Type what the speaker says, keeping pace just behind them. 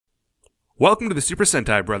Welcome to the Super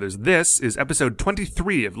Sentai Brothers. This is episode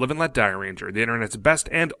 23 of Live and Let Dairanger, the internet's best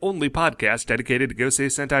and only podcast dedicated to Gosei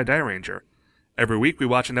Sentai Dairanger. Every week we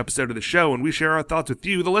watch an episode of the show and we share our thoughts with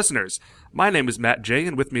you, the listeners. My name is Matt J,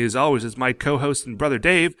 and with me as always is my co-host and brother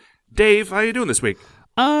Dave. Dave, how you doing this week?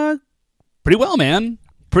 Pretty well, man.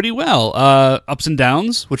 Pretty well. Ups and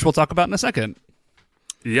downs, which we'll talk about in a second.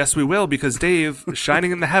 Yes, we will, because Dave,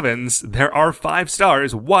 shining in the heavens, there are 5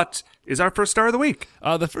 stars. What is our first star of the week?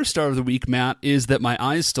 The first star of the week, Matt, is that my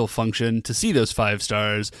eyes still function to see those 5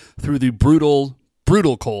 stars through the brutal,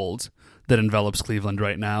 brutal cold that envelops Cleveland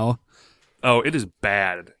right now. Oh, it is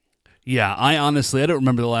bad. Yeah, I don't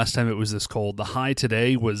remember the last time it was this cold. The high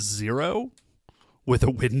today was 0 with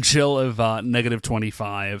a wind chill of negative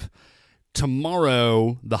 25.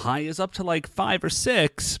 Tomorrow, the high is up to like 5 or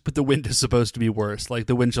 6, but the wind is supposed to be worse. Like,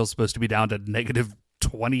 the wind chill is supposed to be down to negative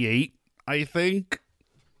 28, I think.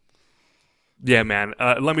 Yeah, man.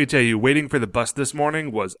 Let me tell you, waiting for the bus this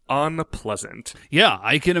morning was unpleasant. Yeah,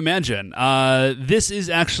 I can imagine. This is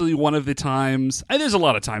actually one of the times, and there's a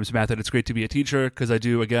lot of times, Matt, that it's great to be a teacher, because I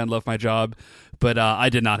do, again, love my job, but I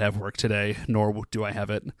did not have work today, nor do I have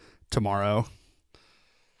it tomorrow.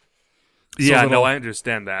 Yeah, no, I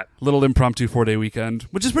understand that. Little impromptu 4-day weekend,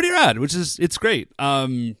 which is pretty rad, it's great.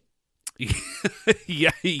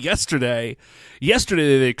 Yeah, yesterday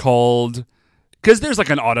they called, because there's like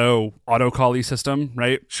an auto call-y system,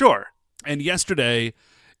 right? Sure. And yesterday,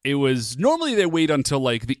 it was, normally they wait until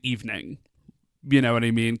like the evening, you know what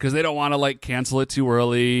I mean? Because they don't want to like cancel it too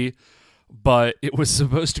early, but it was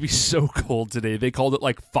supposed to be so cold today. They called it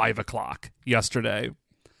like 5 o'clock yesterday.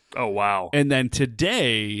 Oh, wow. And then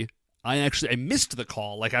today, I missed the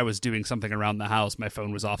call. Like, I was doing something around the house. My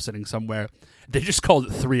phone was off sitting somewhere. They just called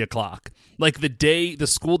it 3 o'clock. Like, the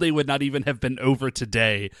school day would not even have been over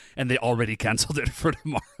today, and they already canceled it for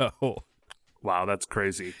tomorrow. Wow, that's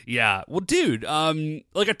crazy. Yeah. Well, dude,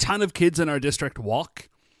 like a ton of kids in our district walk,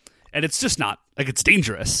 and it's just not, like, it's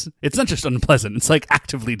dangerous. It's not just unpleasant. It's, like,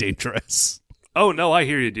 actively dangerous. Oh, no, I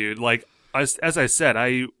hear you, dude. Like, as I said,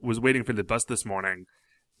 I was waiting for the bus this morning,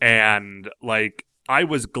 and, like, I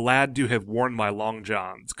was glad to have worn my long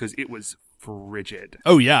johns because it was frigid.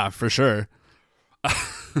 Oh, yeah, for sure.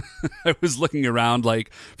 I was looking around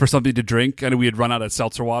like for something to drink, and we had run out of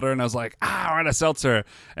seltzer water, and I was like, we're out of seltzer.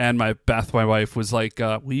 And my wife, was like,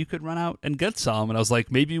 well, you could run out and get some. And I was like,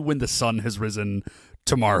 maybe when the sun has risen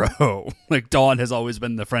tomorrow. Like, dawn has always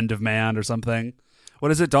been the friend of man or something.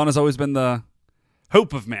 What is it? Dawn has always been the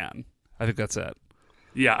hope of man. I think that's it.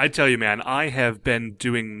 Yeah, I tell you, man, I have been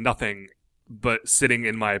doing nothing but sitting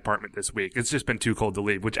in my apartment this week. It's just been too cold to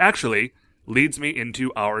leave, which actually leads me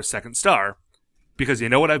into our second star. Because you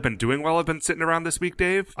know what I've been doing while I've been sitting around this week,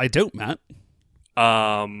 Dave? I don't, Matt.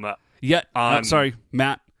 Matt.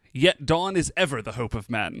 Yet dawn is ever the hope of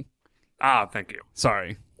men. Ah, thank you.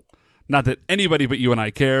 Sorry. Not that anybody but you and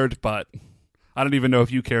I cared, but I don't even know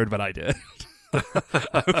if you cared, but I did.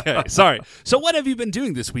 Okay, sorry. So what have you been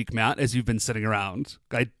doing this week, Matt, as you've been sitting around?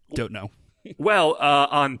 I don't know. Well,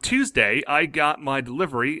 on Tuesday, I got my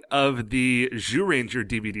delivery of the Zyuranger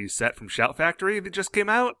DVD set from Shout Factory that just came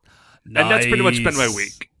out. Nice. And that's pretty much been my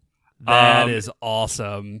week. That is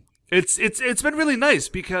awesome. It's been really nice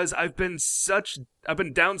because I've been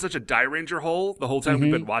down such a Dairanger hole the whole time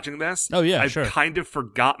we've been watching this. Oh yeah, I've sure. kind of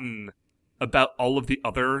forgotten about all of the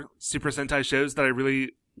other Super Sentai shows that I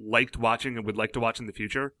really liked watching and would like to watch in the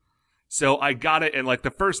future. So I got it, and like the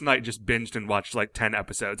first night just binged and watched like 10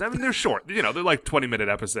 episodes. I mean, they're short, they're like 20-minute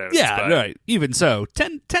episodes. Yeah, but right. Even so,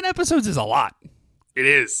 10 episodes is a lot. It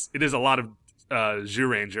is a lot of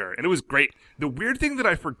Zyuranger, and it was great. The weird thing that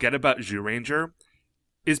I forget about Zyuranger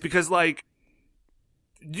is because, like,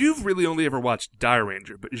 you've really only ever watched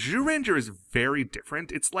Dairanger, but Zyuranger is very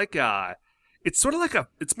different. It's like it's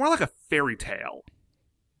more like a fairy tale.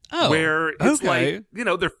 Oh, where it's okay.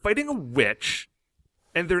 like, they're fighting a witch,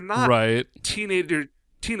 and they're not right.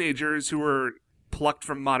 teenagers who are plucked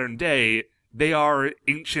from modern day. They are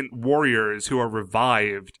ancient warriors who are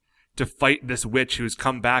revived to fight this witch who's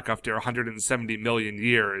come back after 170 million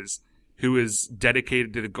years, who is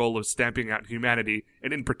dedicated to the goal of stamping out humanity,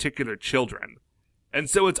 and in particular children. And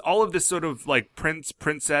so it's all of this sort of like prince,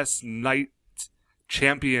 princess, knight,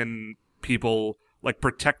 champion people like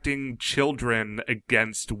protecting children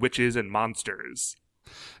against witches and monsters.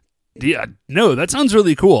 Yeah, no, that sounds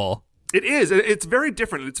really cool. It is. It's very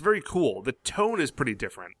different. It's very cool. The tone is pretty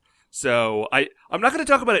different. So I'm not going to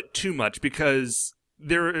talk about it too much because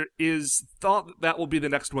there is thought that will be the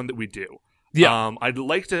next one that we do. Yeah. I'd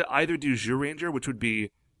like to either do Zyuranger, which would be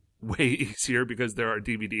way easier because there are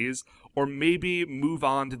DVDs, or maybe move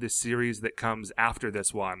on to the series that comes after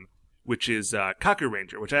this one, which is Kaku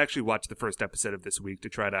Ranger, which I actually watched the first episode of this week to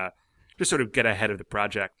try to just sort of get ahead of the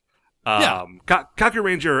project. Kaku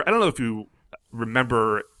Ranger, I don't know if you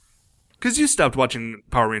remember, because you stopped watching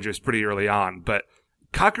Power Rangers pretty early on, but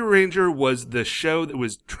Kaku Ranger was the show that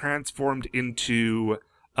was transformed into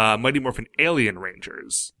Mighty Morphin Alien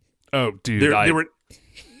Rangers. Oh, dude. They were...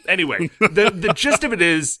 Anyway, the gist of it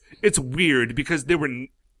is, it's weird because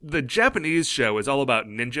the Japanese show is all about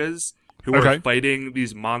ninjas who are fighting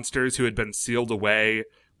these monsters who had been sealed away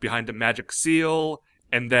behind a magic seal,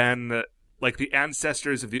 and then like the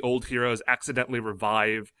ancestors of the old heroes accidentally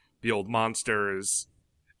revive the old monsters,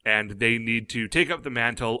 and they need to take up the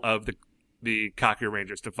mantle of the Kaku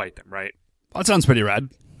Rangers to fight them, right? That sounds pretty rad.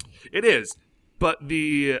 It is. But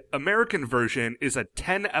the American version is a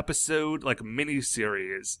 10-episode like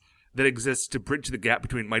mini-series that exists to bridge the gap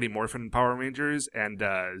between Mighty Morphin Power Rangers and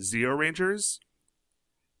Zeo Rangers.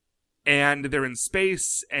 And they're in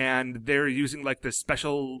space, and they're using like the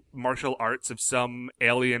special martial arts of some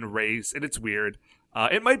alien race, and it's weird.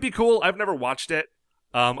 It might be cool. I've never watched it.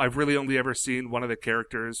 I've really only ever seen one of the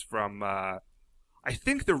characters from... I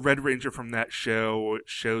think the Red Ranger from that show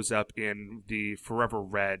shows up in the Forever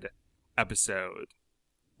Red episode.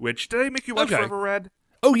 Which, did I make you watch Forever Red?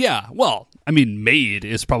 Oh, yeah. Well, I mean, made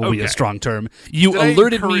is probably a strong term. You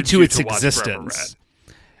alerted me to its existence.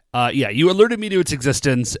 You alerted me to its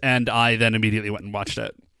existence, and I then immediately went and watched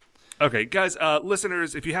it. Okay, guys,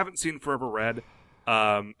 listeners, if you haven't seen Forever Red,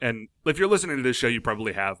 and if you're listening to this show, you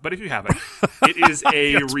probably have, but if you haven't, it is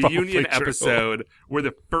a reunion episode where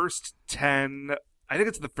the first 10, I think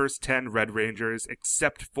it's the first 10 Red Rangers,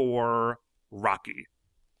 except for Rocky,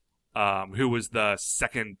 who was the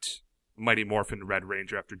second Mighty Morphin Red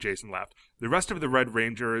Ranger after Jason left. The rest of the Red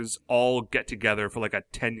Rangers all get together for like a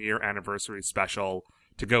 10-year anniversary special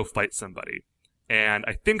to go fight somebody. And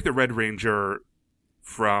I think the Red Ranger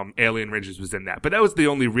from Alien Rangers was in that. But that was the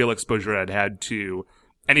only real exposure I'd had to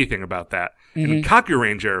anything about that. Mm-hmm. And Kaku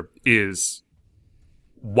Ranger is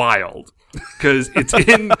wild. Because it's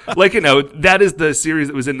in, like, you know, that is the series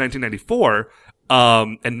that was in 1994.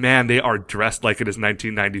 And man, they are dressed like it is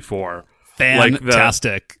 1994.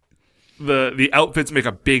 Fantastic. Like the outfits make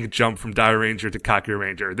a big jump from Die Ranger to Kaku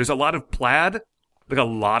Ranger. There's a lot of plaid. Like a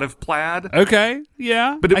lot of plaid. Okay,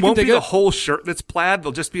 yeah. But it won't be the whole shirt that's plaid.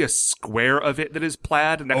 There'll just be a square of it that is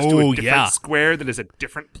plaid next to a different square that is a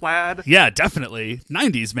different plaid. Yeah, definitely.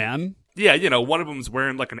 90s, man. Yeah, you know, one of them's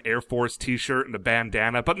wearing like an Air Force t-shirt and a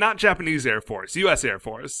bandana, but not Japanese Air Force, U.S. Air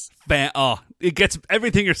Force. It gets,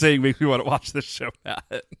 everything you're saying makes me want to watch this show.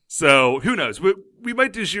 So, who knows? We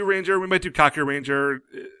might do Zeo Ranger, we might do Kaku Ranger.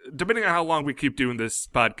 Depending on how long we keep doing this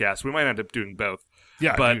podcast, we might end up doing both.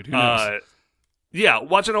 Yeah, but, dude, who knows? Yeah,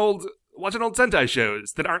 watching old Sentai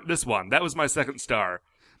shows that aren't this one. That was my second star.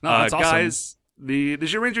 No, that's awesome. Guys, the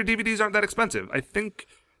Zeo Ranger DVDs aren't that expensive. I think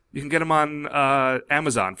you can get them on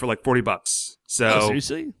Amazon for like $40. So,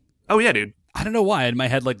 seriously? Oh yeah, dude. I don't know why in my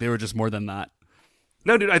head like they were just more than that.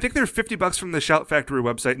 No, dude. I think they're $50 from the Shout Factory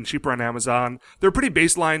website and cheaper on Amazon. They're pretty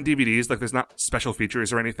baseline DVDs. Like there's not special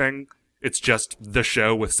features or anything. It's just the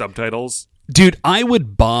show with subtitles. Dude, I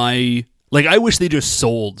would buy. Like I wish they just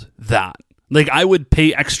sold that. Like, I would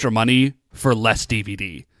pay extra money for less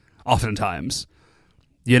DVD, oftentimes.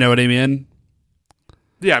 You know what I mean?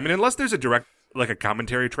 Yeah, I mean, unless there's a direct, like a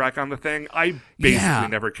commentary track on the thing, I basically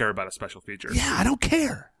never care about a special feature. Yeah, I don't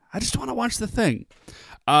care. I just want to watch the thing.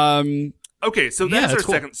 Okay, so that's our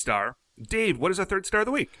second star. Dave, what is our third star of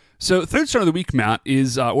the week? So, third star of the week, Matt,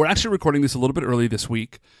 is we're actually recording this a little bit early this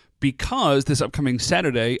week because this upcoming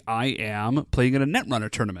Saturday, I am playing in a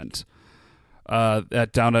Netrunner tournament.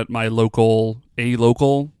 Down at my local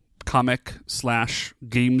comic /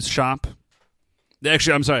 games shop.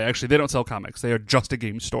 Actually, they don't sell comics. They are just a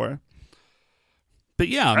game store. But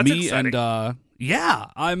yeah, that's me exciting.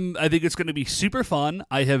 and I think it's going to be super fun.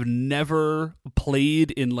 I have never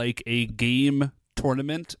played in like a game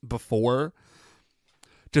tournament before,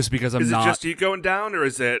 just because I'm not. Is it just you going down, or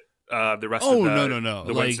is it the rest of no.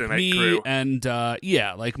 the Like Wednesday night me crew? and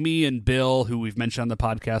like me and Bill, who we've mentioned on the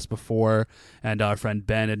podcast before, and our friend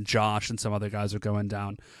Ben and Josh and some other guys are going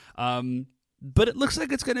down. But it looks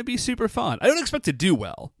like it's going to be super fun. I don't expect to do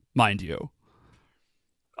well, mind you.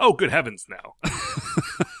 Oh, good heavens, no.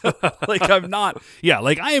 Like I'm not. Yeah,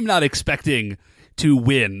 like I am not expecting to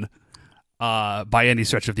win. By any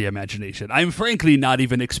stretch of the imagination. I'm frankly not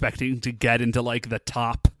even expecting to get into like the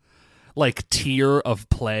top like tier of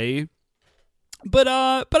play. But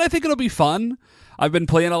I think it'll be fun. I've been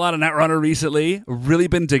playing a lot of Netrunner recently. Really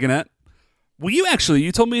been digging it. Well,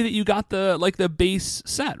 you told me that you got the base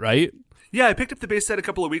set, right? Yeah, I picked up the base set a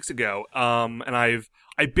couple of weeks ago. And I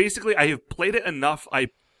have played it enough. I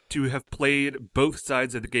to have played both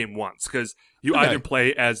sides of the game once, because you Okay. either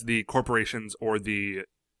play as the corporations or the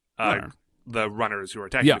Runner. runners who are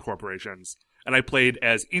attacking Yeah. the corporations. And I played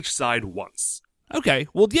as each side once. Okay.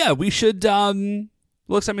 Well, yeah, we should.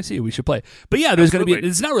 Next time I see you, we should play. But yeah, there's going to be. Absolutely.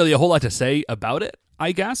 There's not really a whole lot to say about it,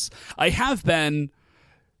 I guess. I have been.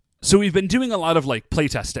 So we've been doing a lot of like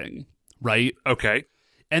playtesting, right? Okay.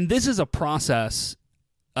 And this is a process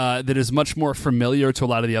that is much more familiar to a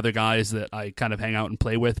lot of the other guys that I kind of hang out and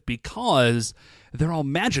play with, because they're all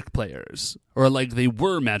Magic players, or like they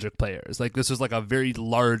were Magic players. Like this was like a very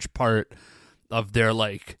large part of their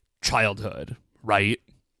like childhood, right?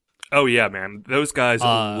 Oh, yeah, man. Those guys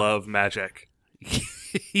love Magic.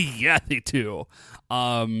 Yeah, they do.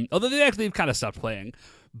 Although they've kind of stopped playing.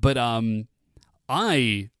 But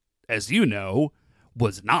I, as you know,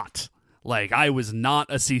 was not. Like, I was not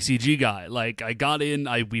a CCG guy. Like, I got in,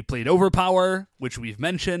 we played Overpower, which we've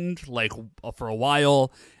mentioned, like, for a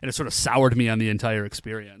while, and it sort of soured me on the entire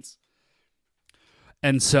experience.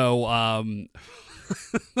 And so,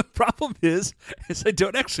 the problem is I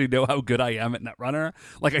don't actually know how good I am at Netrunner.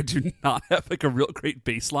 Like, I do not have, like, a real great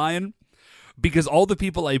baseline, because all the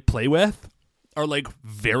people I play with are, like,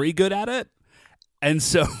 very good at it. And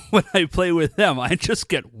so when I play with them, I just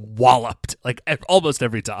get walloped, like, almost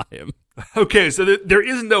every time. Okay, so there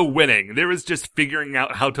is no winning. There is just figuring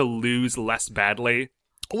out how to lose less badly.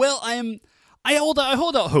 Well, I hold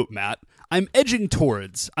out hope, Matt. I'm edging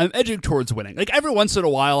towards winning. Like, every once in a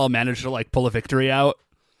while, I'll manage to, like, pull a victory out.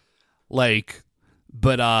 Like,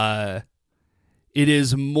 but, it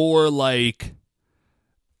is more like,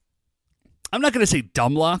 I'm not going to say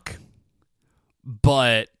dumb luck,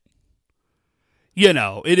 but, you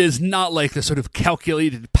know, it is not like the sort of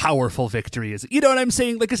calculated, powerful victory. You know what I'm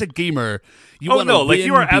saying? Like, as a gamer, you want to win. Like,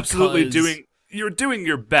 you are absolutely because... you're doing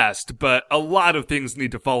your best, but a lot of things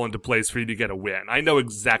need to fall into place for you to get a win. I know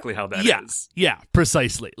exactly how that is. Yeah,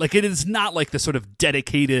 precisely. Like, it is not like the sort of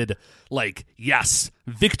dedicated, like, yes,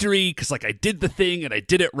 victory, because, like, I did the thing and I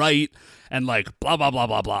did it right, and, like, blah, blah, blah,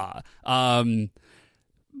 blah, blah.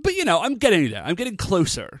 But, you know, I'm getting there. I'm getting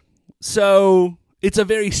closer. So it's a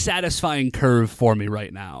very satisfying curve for me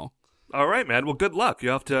right now. All right, man. Well, good luck. You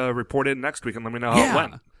have to report in next week and let me know how it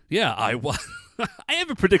went. Yeah, I have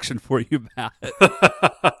a prediction for you, Matt.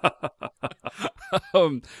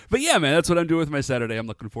 But yeah, man, that's what I'm doing with my Saturday. I'm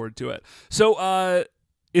looking forward to it. So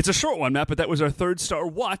it's a short one, Matt, but that was our third star.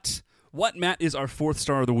 What, Matt, is our fourth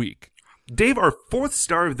star of the week? Dave, our fourth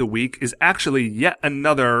star of the week is actually yet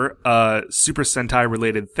another Super Sentai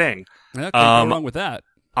related thing. Okay, go wrong with that.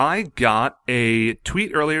 I got a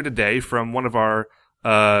tweet earlier today from one of our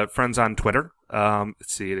friends on Twitter.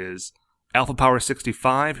 Let's see, it is Alpha Power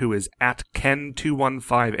 65, who is at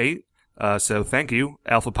Ken2158. So thank you,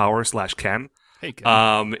 Alpha Power /Ken. Hey, Ken.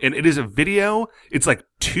 And it is a video. It's like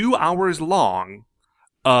 2 hours long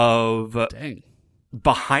of Dang.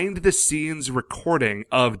 behind the scenes recording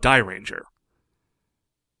of Die Ranger.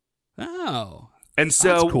 Oh, And so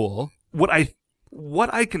that's cool. what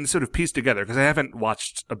I can sort of piece together, because I haven't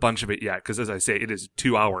watched a bunch of it yet, because as I say, it is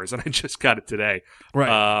 2 hours, and I just got it today.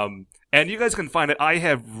 Right. And you guys can find it. I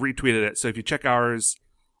have retweeted it, so if you check ours,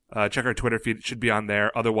 check our Twitter feed, it should be on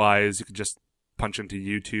there. Otherwise, you can just punch into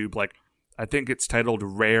YouTube. Like, I think it's titled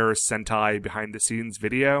Rare Sentai Behind the Scenes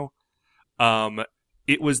Video.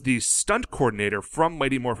 It was the stunt coordinator from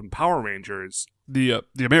Mighty Morphin Power Rangers. The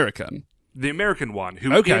American. The American one,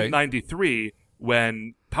 who Okay. in 93,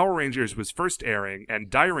 when Power Rangers was first airing and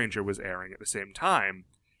Die Ranger was airing at the same time,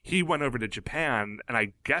 he went over to Japan, and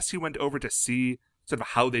I guess he went over to see sort of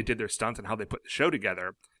how they did their stunts and how they put the show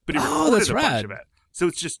together. But he recorded that's a bunch rad. of it. So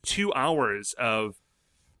it's just 2 hours of,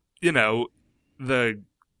 you know, the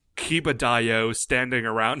Kiba Dio standing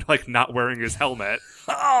around, like, not wearing his helmet.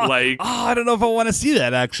 Like, I don't know if I want to see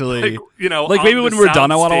that, actually. like, you know, Like, on maybe the when we're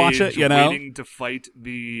done, I wanna watch soundstage it, you know? waiting to fight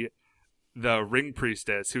the ring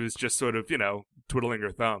priestess, who's just sort of, you know, twiddling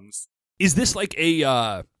her thumbs. Is this like a,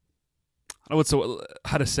 I don't know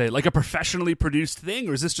how to say, like a professionally produced thing,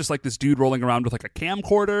 or is this just like this dude rolling around with like a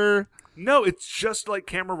camcorder? No, it's just like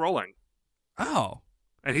camera rolling. Oh.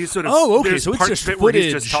 And he's sort of, Oh, okay, there's so it's parts just of it where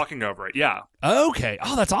he's footage. just talking over it, yeah. Okay.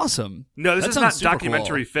 Oh, that's awesome. No, this That is sounds not super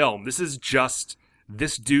documentary film. This is just,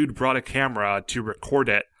 this dude brought a camera to record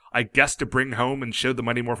it, I guess to bring home and show the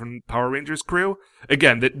Mighty Morphin Power Rangers crew.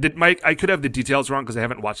 Again, I could have the details wrong because I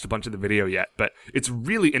haven't watched a bunch of the video yet, but it's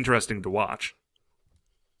really interesting to watch.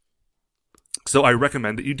 So I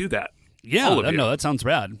recommend that you do that. Yeah, All of you. no, that sounds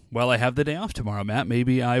rad. Well, I have the day off tomorrow, Matt.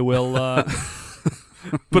 Maybe I will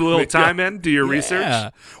Put a little time in, do your research. Yeah.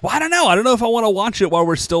 Well, I don't know. I don't know if I want to watch it while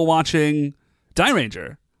we're still watching Die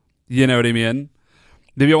Ranger. You know what I mean?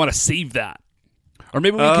 Maybe I want to save that. Or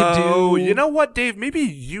maybe we could do... Oh, you know what, Dave? Maybe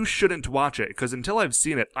you shouldn't watch it, because until I've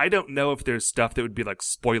seen it, I don't know if there's stuff that would be like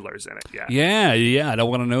spoilers in it yet. Yeah, I don't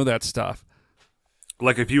want to know that stuff.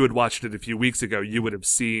 Like if you had watched it a few weeks ago, you would have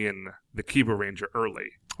seen the Kiba Ranger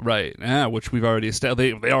early. Right, yeah, which we've already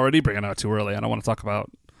established. They already bring it out too early. I don't want to talk about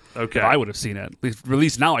Okay. if I would have seen it. At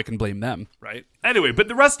least now I can blame them, right? Anyway, but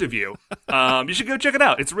the rest of you, you should go check it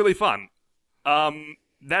out. It's really fun.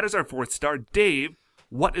 That is our 4th star. Dave,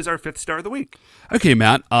 what is our 5th star of the week? Okay,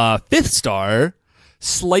 Matt. 5th star,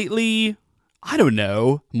 slightly, I don't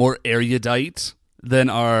know, more erudite than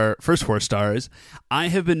our first 4 stars. I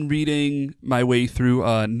have been reading my way through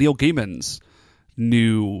Neil Gaiman's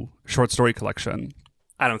new short story collection.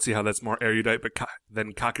 I don't see how that's more erudite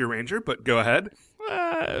than Kaku Ranger, but go ahead.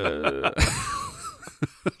 I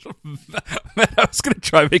was going to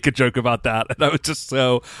try and make a joke about that, and I was just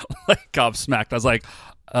so gobsmacked. I was like,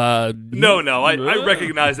 No, I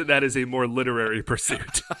recognize that is a more literary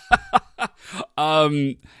pursuit.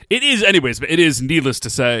 It is, anyways, but it is, needless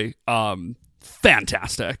to say,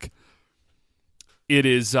 fantastic. It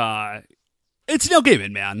is, it's Neil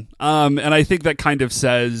Gaiman, man. And I think that kind of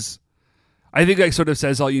says, sort of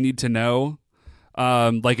says all you need to know.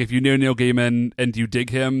 Like if you know Neil Gaiman and you dig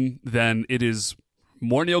him, then it is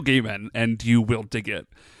more Neil Gaiman and you will dig it.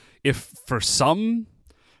 If for some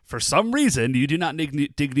reason you do not dig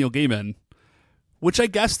Neil Gaiman, which I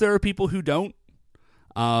guess there are people who don't.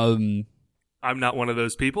 I'm not one of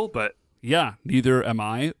those people, but yeah, neither am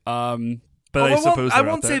I. But I suppose I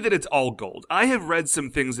won't say that it's all gold. I have read some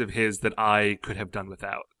things of his that I could have done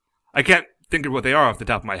without. I can't think of what they are off the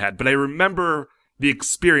top of my head, but I remember the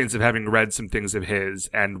experience of having read some things of his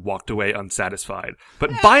and walked away unsatisfied.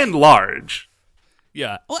 But by and large...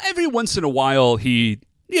 Yeah. Well, every once in a while he...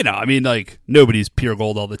 You know, I mean, like, nobody's pure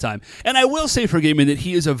gold all the time. And I will say for Gaiman that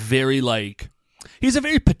he is he's a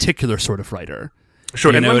very particular sort of writer.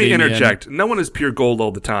 Sure, and let me interject. No one is pure gold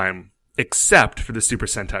all the time, except for the Super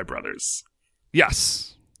Sentai brothers.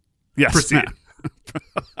 Yes. Proceed.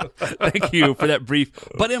 Thank you for that brief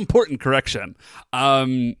but important correction.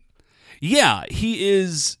 Yeah,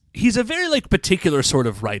 he's a very, particular sort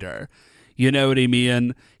of writer. You know what I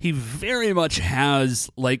mean? He very much has,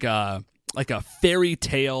 like a fairy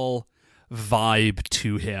tale vibe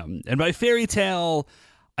to him. And by fairy tale,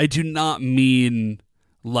 I do not mean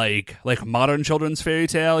like modern children's fairy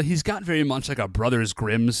tale. He's got very much like a Brothers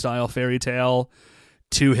Grimm style fairy tale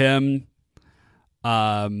to him,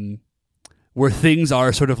 where things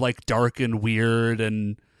are sort of like dark and weird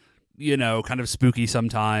and, you know, kind of spooky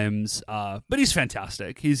sometimes. But he's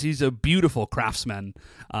fantastic. He's a beautiful craftsman.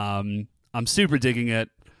 I'm super digging it.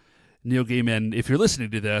 Neil Gaiman, if you're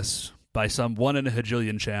listening to this, by some 1 in a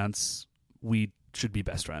hajillion chance, we should be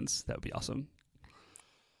best friends. That would be awesome.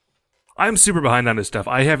 I'm super behind on his stuff.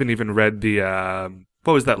 I haven't even read the,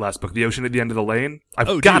 what was that last book? The Ocean at the End of the Lane?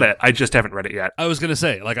 I've got it. I just haven't read it yet. I was going to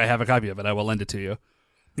say, I have a copy of it. I will lend it to you.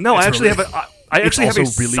 No, I actually have a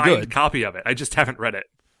really signed good copy of it. I just haven't read it.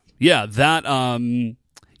 Yeah, that,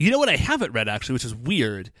 you know what I haven't read, actually, which is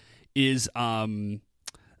weird, is the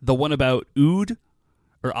one about Ood,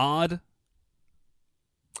 or Odd.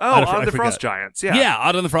 Oh, Odd and the Frost Giants, yeah. Yeah,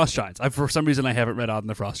 Odd and the Frost Giants. For some reason, I haven't read Odd and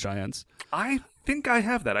the Frost Giants. I think I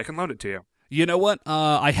have that. I can loan it to you. You know what?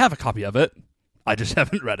 I have a copy of it. I just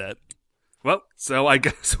haven't read it. Well, so I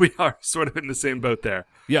guess we are sort of in the same boat there.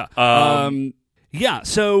 Yeah. Yeah,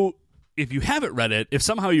 so if you haven't read it, if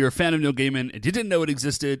somehow you're a fan of Neil Gaiman and you didn't know it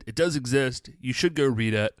existed, it does exist. You should go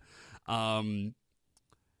read it.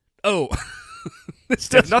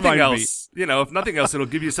 If nothing else, if nothing else, it'll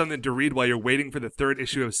give you something to read while you're waiting for the 3rd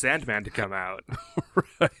issue of Sandman to come out.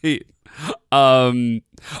 Right.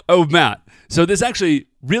 Matt. So this actually,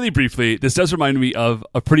 really briefly, this does remind me of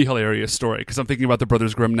a pretty hilarious story because I'm thinking about the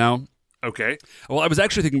Brothers Grimm now. Okay. Well, I was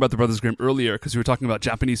actually thinking about the Brothers Grimm earlier because we were talking about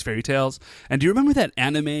Japanese fairy tales. And do you remember that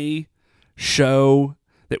anime show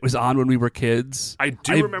that was on when we were kids? I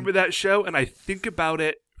remember that show, and I think about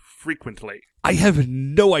it frequently. I have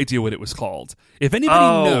no idea what it was called. If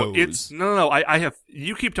anybody knows... It's... No, I have...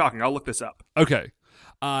 You keep talking. I'll look this up. Okay.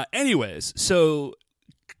 Anyways, so...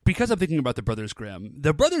 Because I'm thinking about the Brothers Grimm,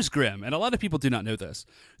 and a lot of people do not know this,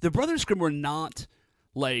 the Brothers Grimm were not,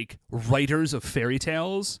 writers of fairy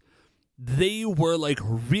tales. They were,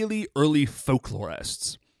 really early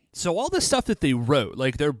folklorists. So all the stuff that they wrote,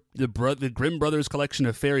 the Grimm Brothers collection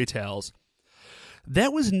of fairy tales,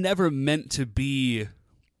 that was never meant to be...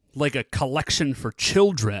 a collection for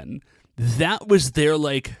children. That was their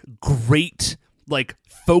great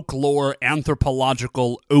folklore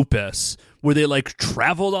anthropological opus where they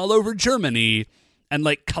traveled all over Germany and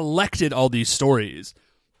collected all these stories.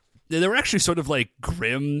 They were actually sort of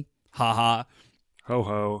Grimm, haha, Ho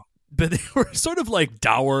ho. But they were sort of like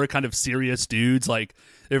dour, kind of serious dudes. Like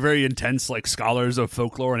they're very intense, like scholars of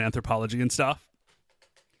folklore and anthropology and stuff.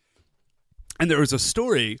 And there was a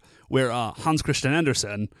story where Hans Christian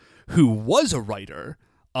Andersen, who was a writer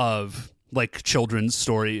of like children's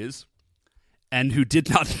stories, and who did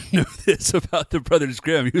not know this about the Brothers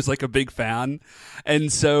Grimm, he was like a big fan,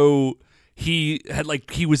 and so he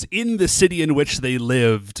was in the city in which they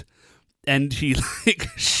lived, and he like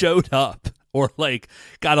showed up. Or like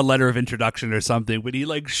got a letter of introduction or something, but he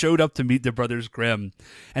like showed up to meet the Brothers Grimm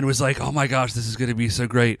and was like, "Oh my gosh, this is going to be so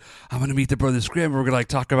great! I'm going to meet the Brothers Grimm. We're going to like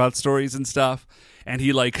talk about stories and stuff." And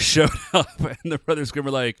he like showed up, and the Brothers Grimm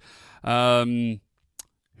were like, "Who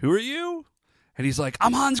are you?" And he's like,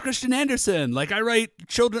 "I'm Hans Christian Andersen. Like I write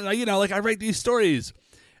children, like I write these stories."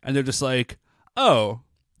 And they're just like, "Oh,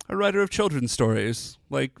 a writer of children's stories.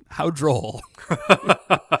 Like, how droll."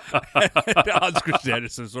 And Hans Christian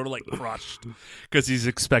Andersen sort of like crushed because he's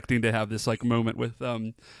expecting to have this like moment with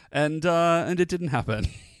them, and it didn't happen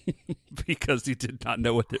because he did not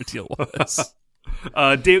know what their deal was.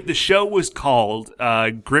 Dave, the show was called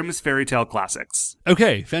Grimm's Fairy Tale Classics.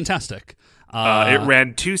 Okay, fantastic. It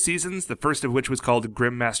ran 2 seasons, the first of which was called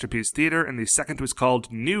Grimm Masterpiece Theater, and the second was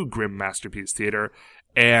called New Grimm Masterpiece Theater.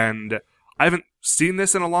 And I haven't seen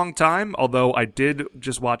this in a long time, although I did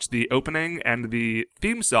just watch the opening, and the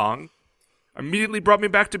theme song immediately brought me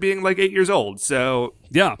back to being like 8 years old. So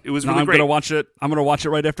yeah, it was really I'm great. Gonna watch it. I'm gonna watch it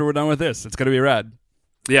right after we're done with this. It's gonna be rad.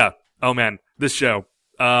 Yeah. Oh man, this show.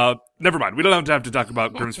 Never mind. We don't have to talk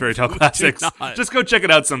about Grimm's Fairy Tale Classics. Just go check it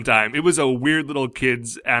out sometime. It was a weird little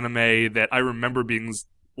kids anime that I remember being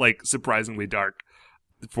like surprisingly dark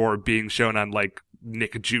for being shown on like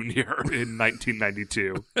Nick Jr. in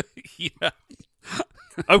 1992. Yeah.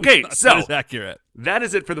 Okay, That so is accurate. that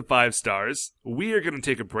is it for the 5 stars. We are going to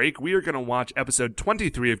take a break. We are going to watch episode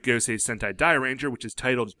 23 of Gosei Sentai Dairanger, which is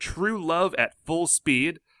titled True Love at Full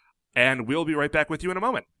Speed, and we'll be right back with you in a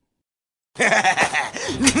moment.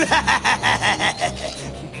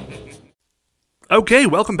 Okay,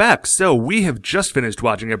 welcome back. So we have just finished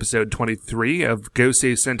watching episode 23 of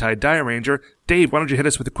Gosei Sentai Dairanger. Dave, why don't you hit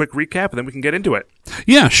us with a quick recap, and then we can get into it.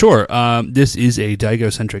 Yeah, sure. This is a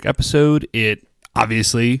Daigo-centric episode. It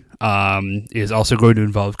obviously is also going to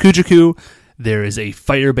involve Kujaku. There is a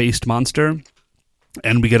fire-based monster,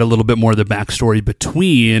 and we get a little bit more of the backstory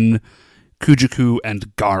between Kujaku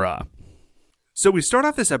and Gaara. So we start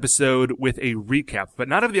off this episode with a recap, but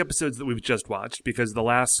not of the episodes that we've just watched, because the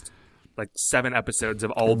last 7 episodes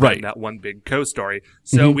have all been that one big co-story.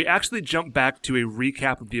 So we actually jump back to a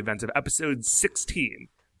recap of the events of episode 16.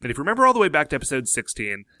 And if you remember all the way back to episode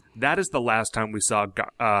 16, that is the last time we saw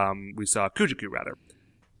Kujaku, rather.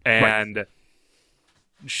 And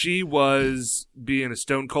she was being a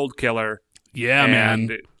stone cold killer. Yeah, and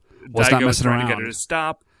man. Was not Daigo was messing trying around. to get her to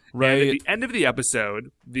stop. Right. And at the end of the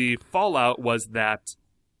episode, the fallout was that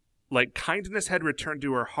kindness had returned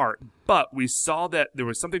to her heart, but we saw that there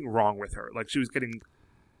was something wrong with her. Like she was getting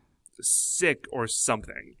sick or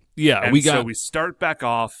something. Yeah, and so we start back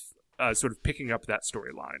off, sort of picking up that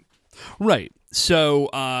storyline. Right. So,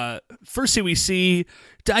 firstly, we see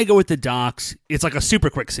Daigo at the docks. It's like a super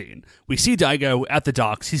quick scene. We see Daigo at the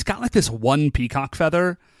docks. He's got like this one peacock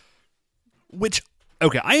feather, which,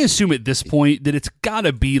 okay, I assume at this point that it's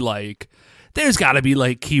gotta be like, there's gotta be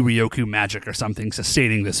like Kiryoku magic or something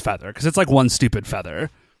sustaining this feather, because it's like one stupid feather.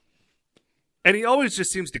 And he always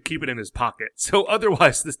just seems to keep it in his pocket, so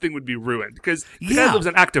otherwise this thing would be ruined, because the guy lives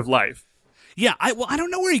an active life. Yeah, I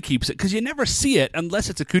don't know where he keeps it, because you never see it unless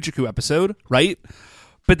it's a Kujaku episode, right?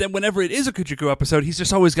 But then whenever it is a Kujaku episode, he's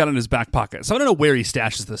just always got it in his back pocket. So I don't know where he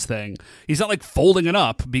stashes this thing. He's not like folding it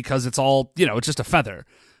up because it's all, it's just a feather.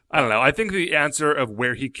 I don't know. I think the answer of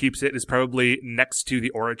where he keeps it is probably next to the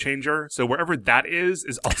aura changer. So wherever that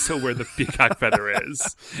is also where the peacock feather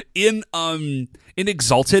is. In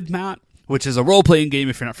Exalted, Matt, which is a role-playing game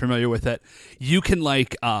if you're not familiar with it, you can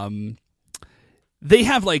they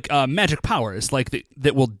have magic powers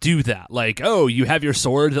that will do that. Like, oh, you have your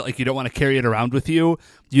sword that you don't want to carry it around with you.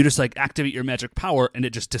 You just activate your magic power and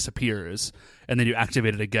it just disappears. And then you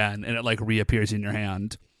activate it again and it reappears in your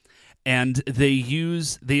hand. And they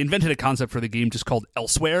invented a concept for the game just called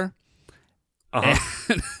Elsewhere.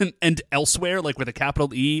 Uh-huh. And Elsewhere, with a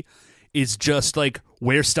capital E, is just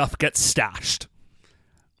where stuff gets stashed.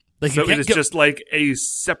 So it is just a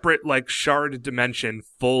separate shard dimension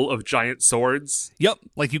full of giant swords? Yep.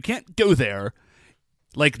 You can't go there.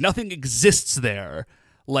 Nothing exists there.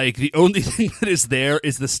 The only thing that is there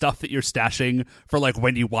is the stuff that you're stashing for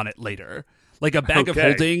when you want it later. A bag of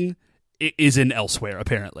holding is in Elsewhere,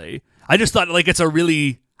 apparently. I just thought it's a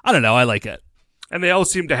really, I don't know, I like it. And they all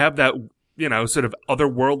seem to have that sort of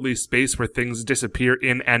otherworldly space where things disappear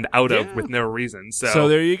in and out of with no reason. So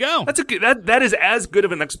there you go. That's that is as good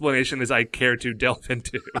of an explanation as I care to delve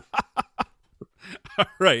into.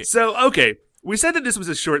 Right. So, okay. We said that this was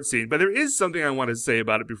a short scene, but there is something I want to say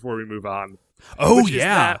about it before we move on. Oh,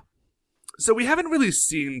 yeah. So we haven't really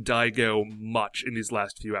seen Daigo much in these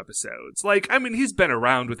last few episodes. Like, I mean, he's been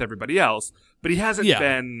around with everybody else, but he hasn't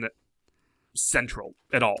been central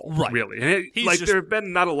at all, really. And there have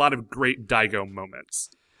been not a lot of great Daigo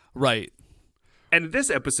moments. Right. And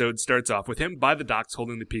this episode starts off with him by the docks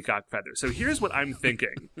holding the peacock feather. So here's what I'm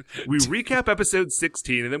thinking. We recap episode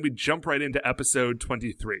 16, and then we jump right into episode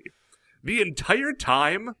 23. The entire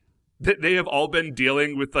time that they have all been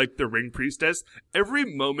dealing with, like, the Ring Priestess, every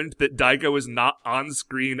moment that Daigo is not on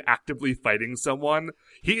screen actively fighting someone,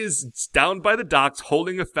 he is down by the docks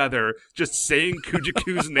holding a feather, just saying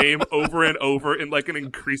Kujiku's name over and over in, like, an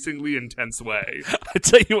increasingly intense way. I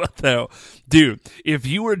tell you what, though, dude, if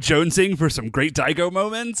you were jonesing for some great Daigo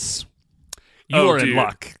moments, you are in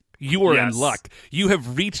luck. You are in luck. You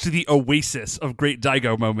have reached the oasis of great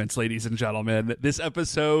Daigo moments, ladies and gentlemen. This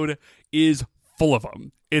episode is full of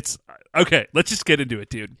them. It's okay. Let's just get into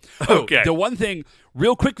it, dude. Okay. The one thing,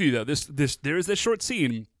 real quickly though, there is this short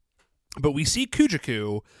scene, but we see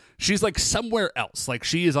Kujiku. She's like somewhere else. Like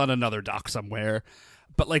she is on another dock somewhere,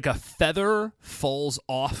 but like a feather falls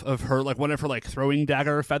off of her, like one of her like throwing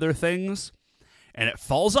dagger feather things, and it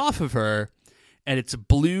falls off of her. And it's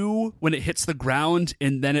blue when it hits the ground,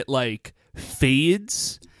 and then it, like,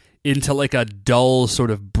 fades into, like, a dull sort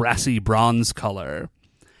of brassy bronze color.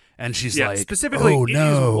 And she's like, specifically, oh,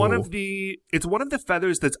 no. It's one of the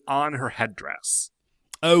feathers that's on her headdress.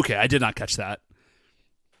 Okay, I did not catch that.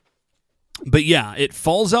 But yeah, it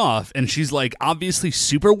falls off, and she's, like, obviously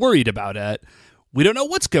super worried about it. We don't know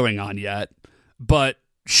what's going on yet, but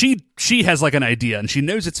she has like an idea and she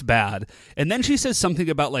knows it's bad, and then she says something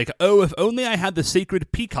about like, oh, if only I had the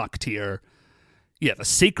sacred peacock tear. Yeah, the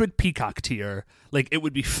sacred peacock tear, like it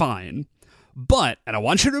would be fine. But, and I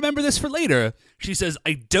want you to remember this for later, she says,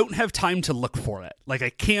 I don't have time to look for it. I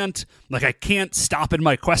can't stop in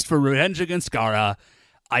my quest for revenge against Gaara.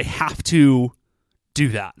 I have to do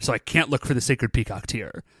that. So I can't look for the sacred peacock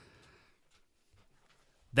tear.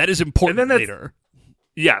 That is important later.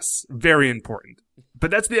 Yes, very important. But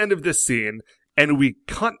that's the end of this scene, and we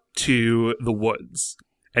cut to the woods.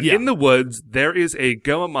 And in the woods, there is a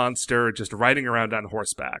Goa monster just riding around on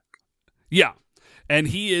horseback. Yeah. And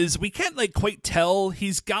we can't like quite tell.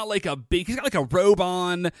 He's got like a robe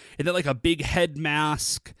on, and then like a big head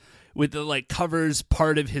mask with the like covers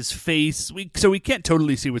part of his face. So we can't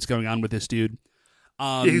totally see what's going on with this dude.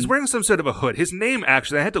 He's wearing some sort of a hood. His name,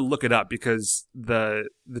 actually, I had to look it up because the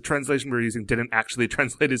translation we're using didn't actually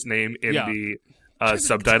translate his name in the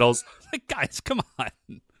subtitles. Like, guys, come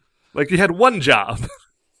on. Like, you had one job.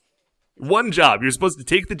 One job. You're supposed to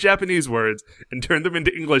take the Japanese words and turn them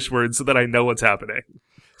into English words so that I know what's happening.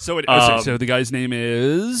 So so the guy's name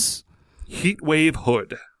is Heatwave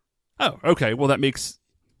Hood. Oh, okay. Well,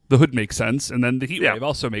 the hood makes sense, and then the Heatwave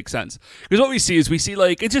also makes sense. Because what we see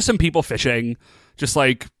like, it's just some people fishing, just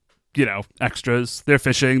like, extras. They're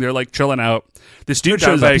fishing. They're like chilling out. This dude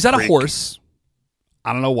shows up. He's on a horse.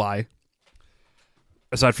 I don't know why.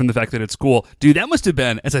 Aside from the fact that it's cool. Dude, that must have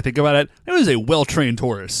been, as I think about it, that was a well-trained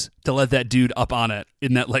horse to let that dude up on it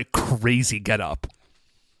in that, like, crazy getup.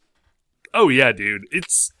 Oh, yeah, dude.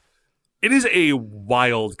 It is a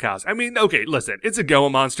wild costume. I mean, okay, listen, it's a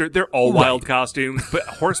Goa monster. They're all wild costumes, but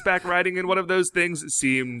horseback riding in one of those things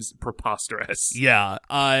seems preposterous. Yeah,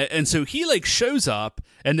 and so he, like, shows up,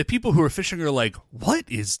 and the people who are fishing are like, what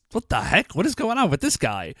the heck? What is going on with this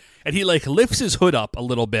guy? And he, like, lifts his hood up a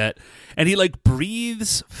little bit, and he, like,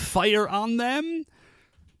 breathes fire on them,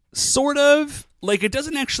 sort of. Like, it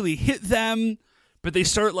doesn't actually hit them, but they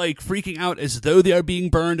start, like, freaking out as though they are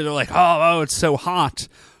being burned, and they're like, oh, it's so hot.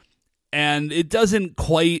 And it doesn't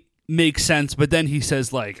quite make sense, but then he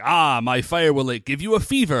says, like, my fire will, like, give you a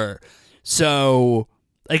fever. So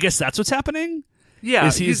I guess that's what's happening?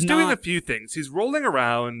 Yeah, he's doing a few things. He's rolling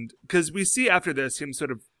around, because we see after this him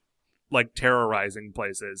sort of, like, terrorizing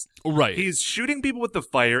places. Right. He's shooting people with the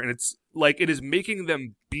fire, and it's, like, it is making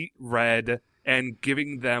them beet red and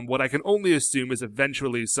giving them what I can only assume is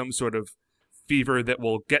eventually some sort of fever that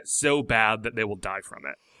will get so bad that they will die from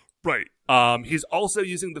it. Right. He's also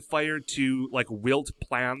using the fire to, like, wilt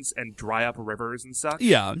plants and dry up rivers and such.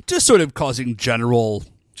 Yeah, just sort of causing general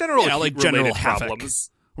general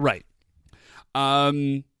problems. Right.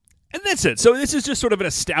 And that's it. So this is just sort of an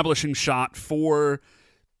establishing shot for,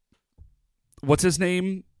 what's his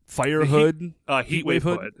name? Fire Hood? Heatwave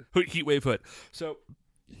Hood. Heatwave Hood. So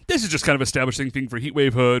this is just kind of establishing thing for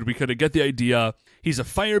Heatwave Hood. We kind of get the idea. He's a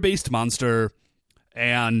fire-based monster,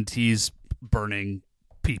 and he's burning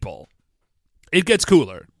people. It gets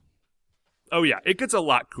cooler. Oh, yeah, it gets a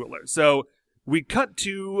lot cooler. So we cut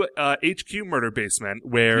to HQ Murder Basement,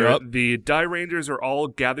 where the Die Rangers are all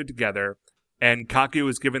gathered together, and Kaku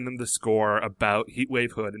is giving them the score about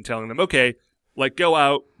Heatwave Hood and telling them, okay, like, go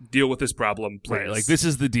out, deal with this problem, please. Right, like, this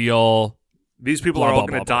is the deal. These people are all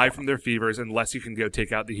going to die from their fevers unless you can go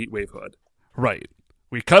take out the Heatwave Hood. Right.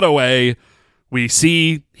 We cut away. We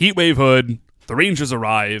see Heatwave Hood. The Rangers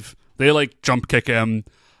arrive. They, like, jump kick him.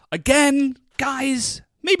 Again, guys,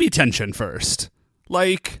 maybe tension first.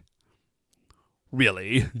 Like,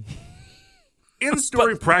 really?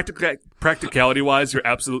 In-story practicality-wise, you're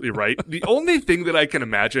absolutely right. The only thing that I can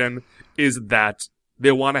imagine is that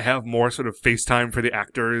they want to have more sort of FaceTime for the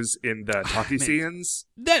actors in the talkie scenes.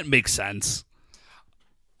 That makes sense.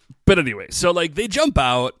 But anyway, so, like, they jump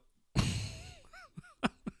out.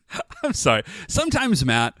 I'm sorry. Sometimes,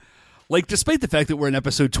 Matt, like, despite the fact that we're in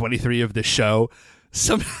episode 23 of this show,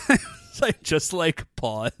 sometimes I just, like,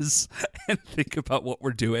 pause and think about what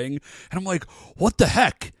we're doing. And I'm like, what the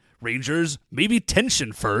heck? Rangers, maybe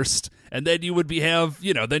tension first, and then you would be able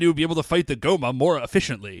to fight the Goma more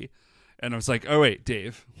efficiently. And I was like, oh, wait,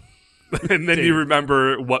 Dave. And then you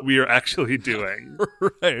remember what we are actually doing.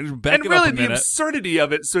 Right. Back and really, the absurdity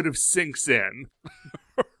of it sort of sinks in.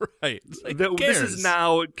 Right. Like, this is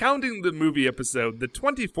now, counting the movie episode, the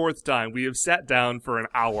 24th time we have sat down for an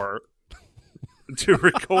hour to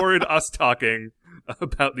record us talking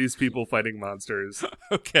about these people fighting monsters.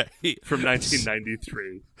 Okay. From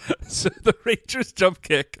 1993. So the Rangers jump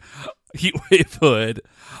kick Heatwave Hood.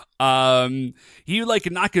 He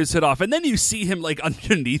like knock his hood off, and then you see him like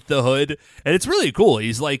underneath the hood, and it's really cool.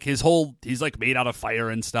 He's like he's like made out of fire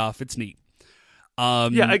and stuff. It's neat.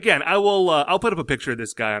 Yeah, again, I'll put up a picture of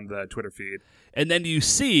this guy on the Twitter feed. And then you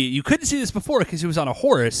couldn't see this before because he was on a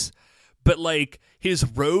horse, but like his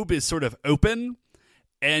robe is sort of open,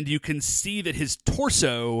 and you can see that his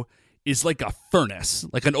torso is like a furnace,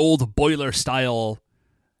 like an old boiler style,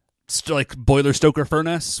 like boiler stoker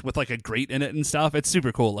furnace with like a grate in it and stuff. It's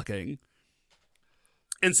super cool looking.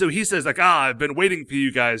 And so he says like, I've been waiting for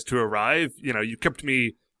you guys to arrive. You know, you kept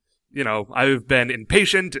me, I've been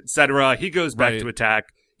impatient, etc. He goes back to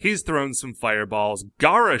attack. He's thrown some fireballs.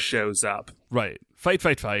 Gara shows up. Right.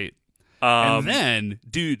 Fight. And then,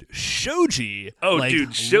 dude, Shoji.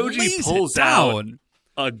 Shoji pulls out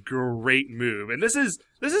a great move. And this is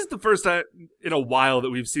the first time in a while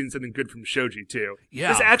that we've seen something good from Shoji too.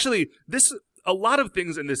 Yeah. A lot of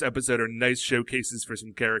things in this episode are nice showcases for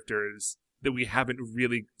some characters that we haven't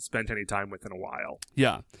really spent any time with in a while.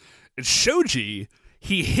 Yeah. And Shoji,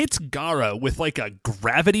 he hits Gara with like a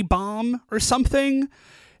gravity bomb or something.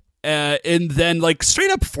 And then like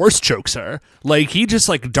straight up force chokes her. Like he just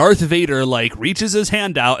like Darth Vader like reaches his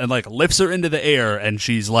hand out and like lifts her into the air, and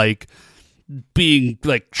she's like being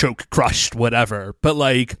like choke crushed, whatever. But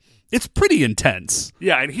like it's pretty intense.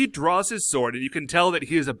 Yeah, and he draws his sword, and you can tell that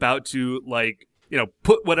he is about to like,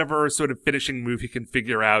 put whatever sort of finishing move he can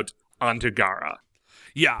figure out onto Gara.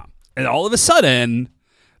 Yeah. And all of a sudden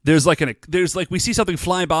there's like we see something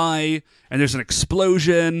fly by, and there's an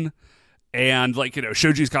explosion. And, like,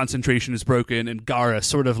 Shoji's concentration is broken, and Gara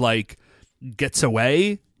sort of, like, gets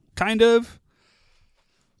away, kind of.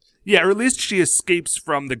 Yeah, or at least she escapes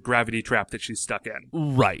from the gravity trap that she's stuck in.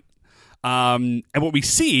 Right. And what we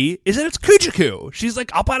see is that it's Kujaku. She's,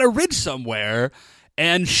 like, up on a ridge somewhere,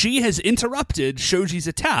 and she has interrupted Shoji's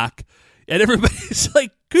attack, and everybody's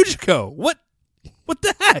like, Kujaku, what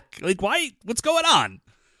the heck? Like, why? What's going on?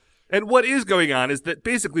 And what is going on is that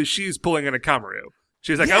basically she's pulling an Akamaru.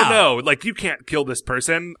 She's like, oh no, like, you can't kill this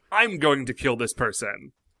person. I'm going to kill this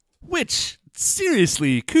person. Which,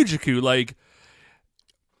 seriously, Kujaku, like,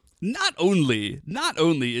 not only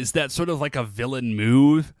is that sort of like a villain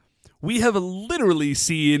move, we have literally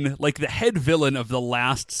seen, like, the head villain of the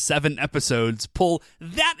last 7 episodes pull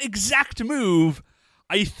that exact move,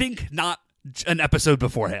 I think not an episode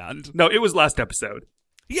beforehand. No, it was last episode.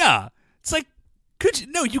 Yeah. It's like,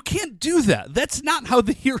 no, you can't do that. That's not how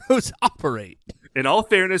the heroes operate. In all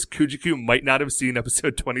fairness, Kujaku might not have seen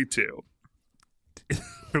episode 22.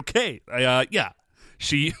 Okay. Yeah.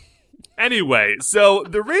 She... Anyway, so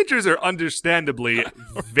the Rangers are understandably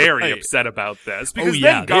very upset about this, because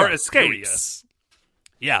then Gara escapes. Furious.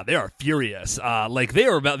 Yeah, they are furious. Like,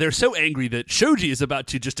 they're so angry that Shoji is about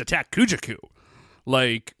to just attack Kujaku.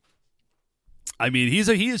 Like, I mean, he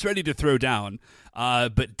is ready to throw down.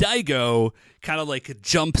 But Daigo kind of like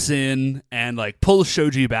jumps in and like pulls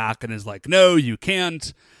Shoji back and is like, no, you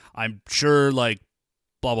can't. I'm sure, like,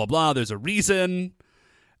 blah, blah, blah. There's a reason.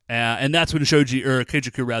 And that's when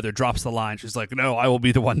Kujiku rather drops the line. She's like, no, I will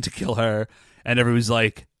be the one to kill her. And everybody's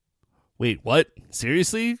like, wait, what?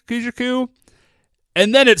 Seriously, Kujiku?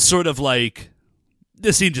 And then it's sort of like,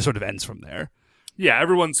 the scene just sort of ends from there. Yeah,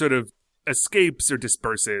 everyone sort of escapes or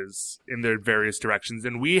disperses in their various directions,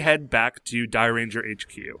 and we head back to Dairanger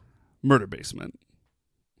HQ. Murder basement.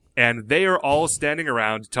 And they are all standing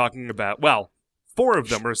around talking about, well, 4 of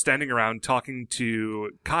them are standing around talking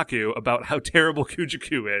to Kaku about how terrible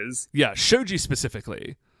Kujiku is. Yeah, Shoji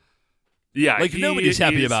specifically. Yeah, like nobody's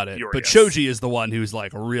happy about it, furious. But Shoji is the one who's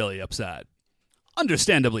like really upset.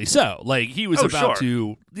 Understandably so. Like he was about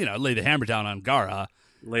to, lay the hammer down on Gaara,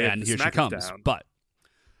 and here she comes. Down.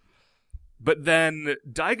 But then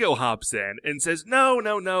Daigo hops in and says, no,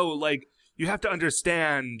 like, you have to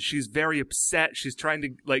understand, she's very upset. She's trying to,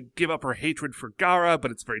 like, give up her hatred for Gaara, but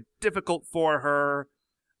it's very difficult for her.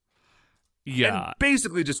 Yeah. And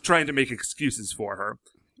basically just trying to make excuses for her.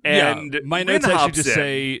 And my notes actually just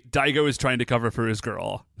say Daigo is trying to cover for his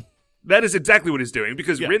girl. That is exactly what he's doing,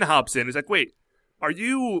 because Rin hops in. He's like, wait, are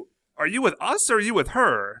you with us or are you with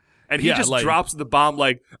her? And he just drops the bomb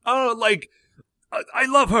like, oh, like, I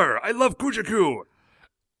love her. I love Kujiku.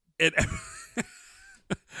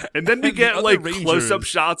 And then we get like close-up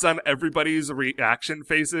shots on everybody's reaction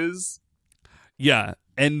faces. Yeah,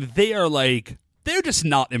 and they are like, they're just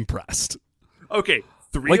not impressed. Okay,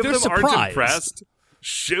 3 of them aren't impressed.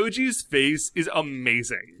 Shoji's face is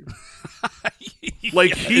amazing.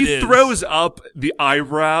 Like, he throws up the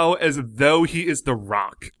eyebrow as though he is The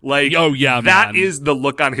Rock. Like, that is the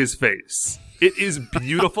look on his face. It is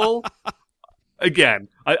beautiful. Again,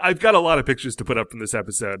 I've got a lot of pictures to put up from this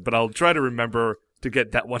episode, but I'll try to remember to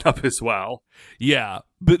get that one up as well. Yeah,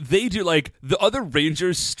 but they do, like, the other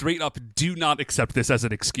Rangers straight up do not accept this as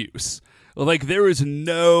an excuse. Like, there is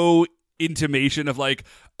no intimation of, like,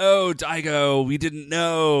 oh, Daigo, we didn't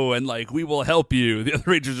know, and, like, we will help you. The other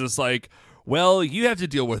Rangers are just like, well, you have to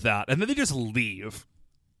deal with that. And then they just leave.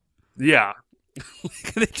 Yeah.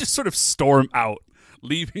 They just sort of storm out,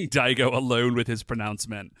 leaving Daigo alone with his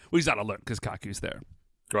pronouncement. Well, he's not alone because Kaku's there.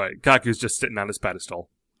 Right. Kaku's just sitting on his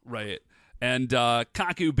pedestal. Right. And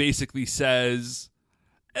Kaku basically says,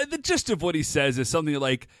 and the gist of what he says is something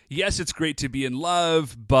like, yes, it's great to be in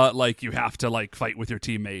love, but, like, you have to, like, fight with your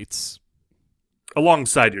teammates.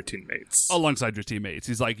 Alongside your teammates.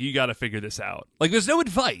 He's like, you got to figure this out. Like, there's no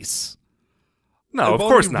advice. No, of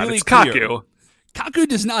course not. Really it's Kaku. Kaku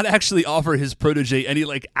does not actually offer his protege any,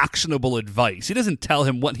 like, actionable advice. He doesn't tell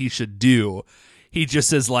him what he should do. He just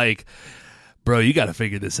says, like, bro, you got to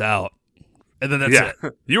figure this out. And then that's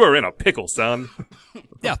it. You are in a pickle, son.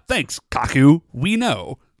 Yeah, thanks, Kaku. We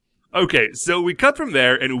know. Okay, so we cut from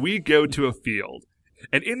there and we go to a field.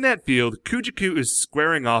 And in that field, Kujiku is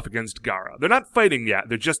squaring off against Gaara. They're not fighting yet.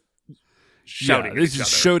 They're just shouting at each other. It's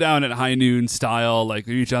just showdown at high noon style. Like,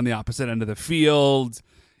 they're each on the opposite end of the field.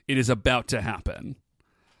 It is about to happen.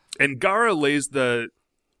 And Gaara lays the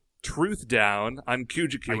truth down on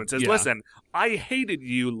Kujiku and says, listen, I hated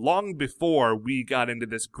you long before we got into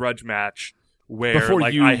this grudge match where, before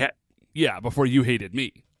you hated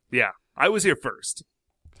me. Yeah, I was here first.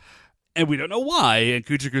 And we don't know why. And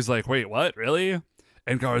Kujiku's like, wait, what? Really?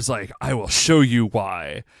 And Gaara's like, I will show you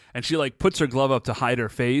why. And she, like, puts her glove up to hide her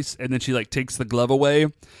face, and then she, like, takes the glove away,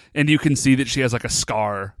 and you can see that she has, like, a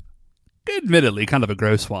scar. Admittedly, kind of a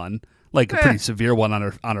gross one. Like, a pretty severe one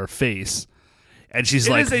on her face. And she's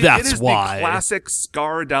like, that's why. The classic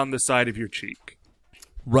scar down the side of your cheek.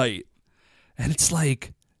 Right. And it's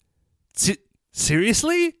like,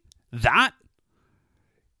 seriously? That?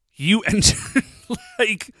 You entered,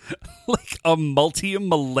 like a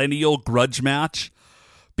multi-millennial grudge match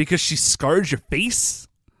because she scarred your face?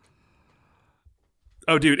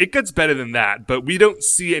 Oh, dude, it gets better than that, but we don't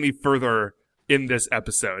see any further in this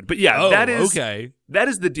episode. But yeah, that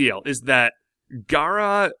is the deal, is that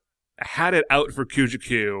Gaara had it out for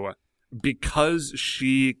Kujiku because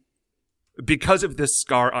of this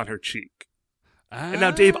scar on her cheek. And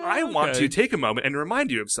now, Dave, I want to take a moment and remind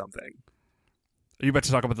you of something. Are you about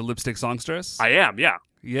to talk about the lipstick songstress? I am, yeah.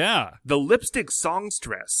 Yeah. The lipstick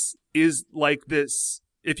songstress is like this.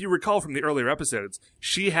 If you recall from the earlier episodes,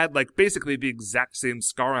 she had like basically the exact same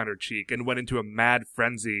scar on her cheek and went into a mad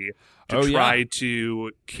frenzy to try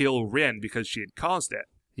to kill Rin because she had caused it.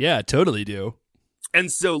 Yeah, totally do.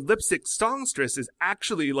 And so lipstick songstress is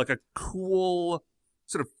actually like a cool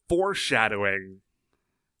sort of foreshadowing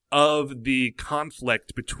of the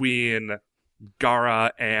conflict between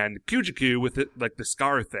Gaara and Kujiku with it, like the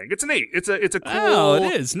scar thing. It's neat. It's a cool. Oh,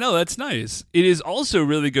 it is. No, that's nice. It is also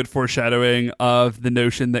really good foreshadowing of the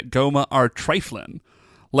notion that Goma are trifling.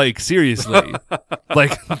 Like, seriously.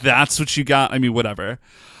 Like, that's what you got. I mean, whatever.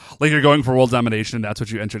 Like you're going for world domination, and that's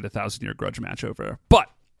what you entered a 1,000-year grudge match over. But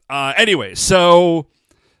anyway, so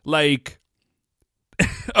like,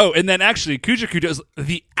 oh, and then actually, Kujaku does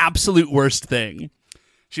the absolute worst thing.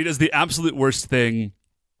 She does the absolute worst thing.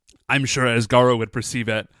 I'm sure as Garo would perceive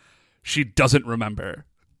it, she doesn't remember.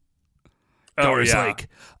 Garo's like,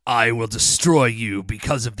 I will destroy you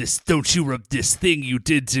because of this. Don't you this thing you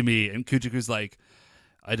did to me? And Kujaku's like,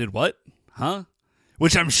 I did what? Huh?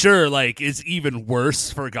 Which I'm sure like is even worse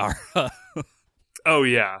for Gara. Oh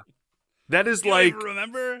yeah, that is You like,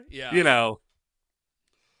 remember? Yeah, you know,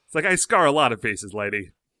 it's like I scar a lot of faces, lady.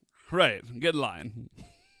 right. Get in line.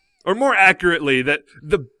 Or more accurately, that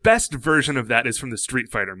the best version of that is from the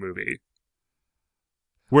Street Fighter movie.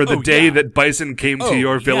 Where the day that Bison came to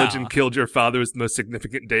your village and killed your father was the most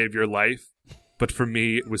significant day of your life. But for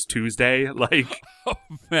me, it was Tuesday. Like, Oh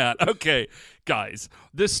man. Okay, guys,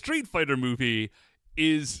 the Street Fighter movie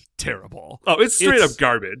is terrible. oh, it's straight up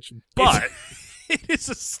garbage. But it is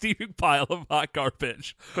a steaming pile of hot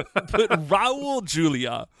garbage. But Raul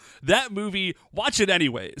Julia, that movie, watch it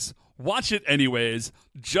anyways. Watch it anyways,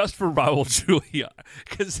 just for Raul Julia.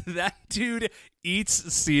 Because that dude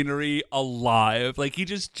eats scenery alive. Like, he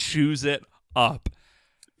just chews it up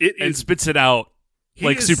and spits it out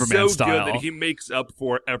like Superman so style. Good that he makes up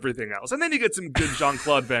for everything else. And then you get some good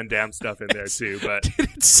Jean-Claude Van Damme stuff in there, too. But Dude,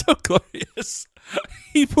 it's so glorious.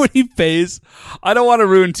 When he pays, I don't want to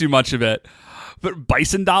ruin too much of it, but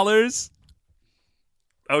bison dollars?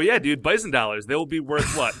 oh, yeah, dude, Bison dollars. They will be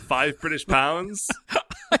worth, what, 5 British pounds?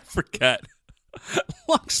 I forget.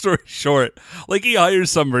 Long story short, like he hires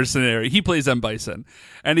some mercenary. He plays M. Bison,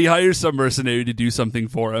 and he hires some mercenary to do something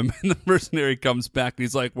for him. And the mercenary comes back and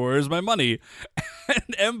he's like, "Where's my money?"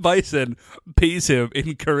 And M. Bison pays him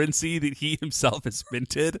in currency that he himself has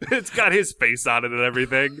minted. It's got his face on it and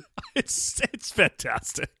everything. It's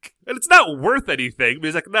fantastic. And it's not worth anything. But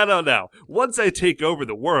he's like, no. Once I take over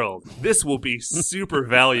the world, this will be super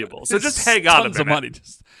valuable. So just hang on a Tons minute. of money.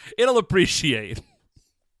 It'll appreciate.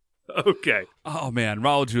 Okay. Oh man,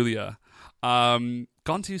 Raul Julia, gone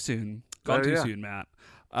too soon. Gone too soon, Matt.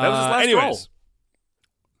 That was his last anyways, role.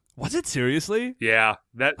 Was it seriously? Yeah.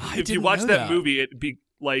 That I if you didn't watch know that that. movie, it be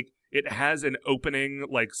like it has an opening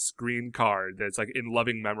like screen card that's like in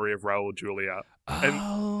loving memory of Raul Julia.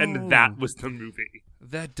 And that was the movie.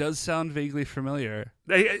 That does sound vaguely familiar.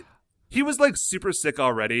 He was like super sick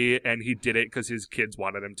already, and he did it because his kids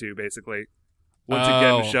wanted him to, basically. Once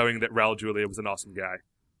again, showing that Raul Julia was an awesome guy.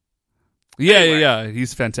 Yeah, Anyway, yeah,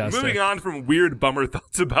 he's fantastic. Moving on from weird bummer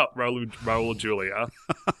thoughts about Raul Julia.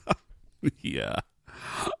 Yeah.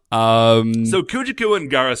 So Kujaku and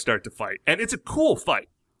Gara start to fight, and it's a cool fight.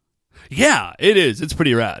 Yeah, it is. It's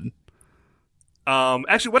pretty rad.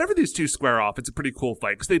 Actually, whenever these two square off, it's a pretty cool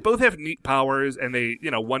fight because they both have neat powers, and they,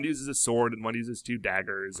 one uses a sword and one uses 2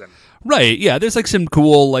 daggers, and Right, yeah, there's like some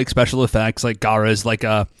cool like special effects, like Gara's like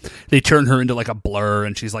they turn her into like a blur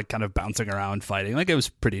and she's like kind of bouncing around fighting. Like it was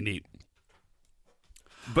pretty neat.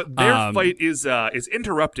 but their fight is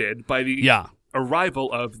interrupted by the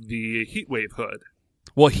arrival of the Heatwave Hood.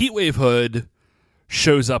 Well, Heatwave Hood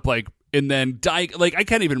shows up and then I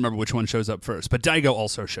can't even remember which one shows up first, but Daigo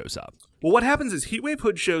also shows up. Well, what happens is Heatwave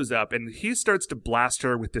Hood shows up, and he starts to blast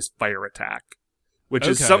her with this fire attack, which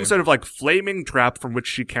is some sort of like flaming trap from which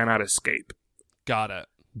she cannot escape. Got it.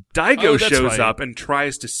 Daigo shows up and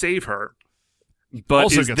tries to save her, but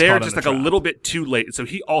Also is gets there caught in just the like a trap. little bit too late, so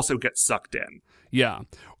he also gets sucked in. Yeah.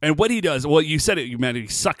 And what he does, well, you said it, you meant he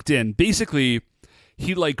sucked in. Basically,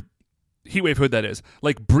 he Heatwave Hood, that is,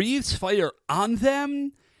 breathes fire on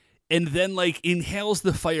them and then inhales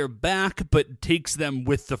the fire back but takes them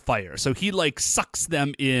with the fire. So he sucks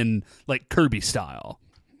them in Kirby style.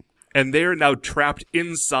 And they're now trapped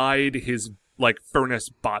inside his furnace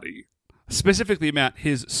body. Specifically, Matt,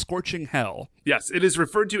 his scorching hell. Yes, it is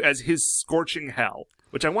referred to as his scorching hell,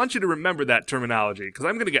 which I want you to remember that terminology because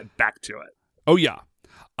I'm going to get back to it. Oh, yeah.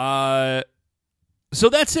 So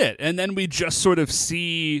that's it. And then we just sort of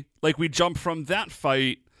see, we jump from that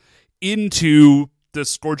fight into the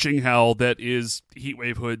scorching hell that is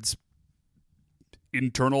Heatwave Hood's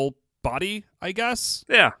internal body, I guess.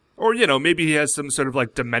 Yeah. Or, maybe he has some sort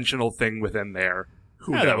of dimensional thing within there.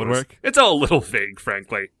 Who knows? That would work. It's all a little vague,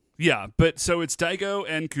 frankly. Yeah, but so it's Daigo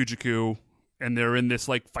and Kujaku, and they're in this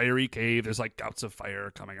fiery cave. There's gouts of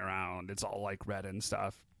fire coming around. It's all red and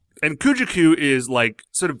stuff. And Kujaku is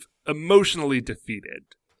sort of emotionally defeated.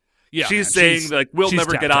 Yeah, she's man, saying we'll she's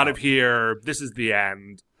never tapped get out out of here. This is the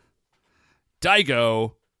end.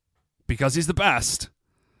 Daigo, because he's the best,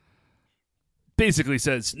 basically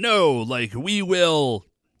says, "No, we will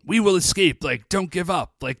escape. Don't give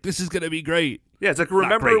up. This is gonna be great." Yeah, it's like,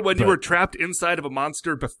 remember great, when you but- were trapped inside of a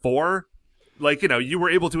monster before? Like, you were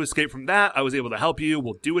able to escape from that. I was able to help you.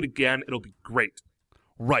 We'll do it again. It'll be great.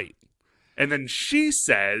 Right. And then she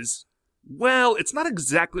says, well, it's not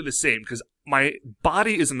exactly the same because my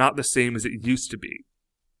body is not the same as it used to be.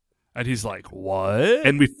 And he's like, what?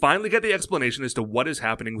 And we finally get the explanation as to what is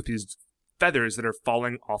happening with these feathers that are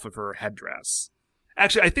falling off of her headdress.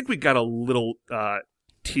 Actually, I think we got a little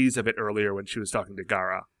tease of it earlier when she was talking to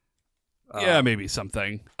Gara. Yeah, maybe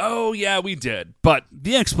something. Oh, yeah, we did. But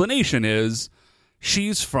the explanation is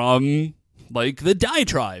she's from, like, the Dai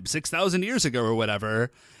tribe 6,000 years ago or whatever,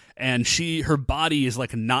 and her body is,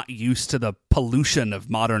 like, not used to the pollution of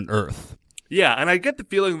modern Earth. Yeah, and I get the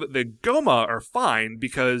feeling that the Goma are fine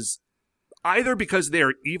either because they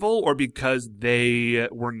are evil or because they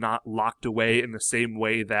were not locked away in the same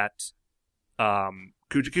way that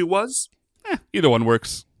Kujaku was. Either one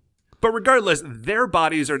works. But regardless, their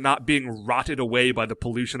bodies are not being rotted away by the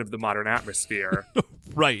pollution of the modern atmosphere.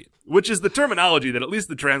 Right. Which is the terminology that at least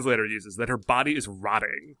the translator uses, that her body is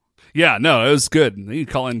rotting. Yeah, no, it was good. You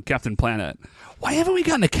call in Captain Planet. Why haven't we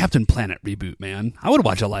gotten a Captain Planet reboot, man? I would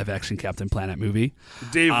watch a live-action Captain Planet movie.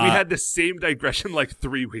 Dave, we had the same digression like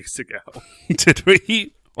 3 weeks ago. Did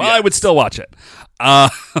we? Well, Yes. I would still watch it.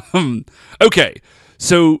 Okay,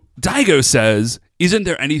 so Daigo says, isn't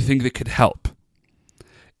there anything that could help?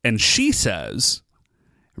 And she says,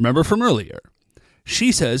 remember from earlier,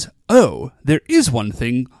 she says, oh, there is one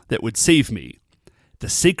thing that would save me. The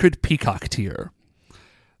sacred peacock tear.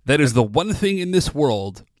 That is the one thing in this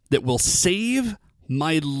world that will save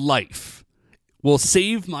my life, will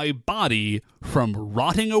save my body from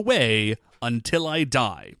rotting away until I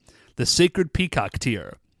die. The sacred peacock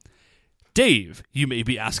tear. Dave, you may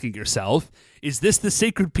be asking yourself, is this the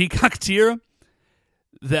sacred peacock tear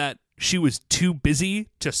that she was too busy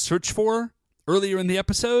to search for earlier in the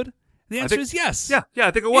episode? The answer is yes. Yeah, I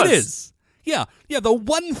think it was. It is. Yeah, the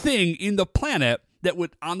one thing in the planet that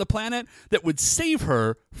would save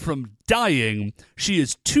her from dying, she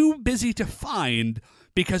is too busy to find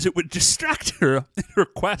because it would distract her in her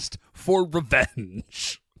quest for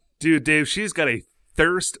revenge. Dude, Dave, she's got a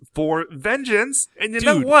thirst for vengeance. And you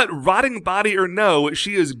know what? Rotting body or no,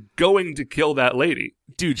 she is going to kill that lady.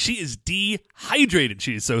 Dude, she is dehydrated.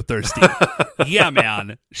 She is so thirsty. Yeah,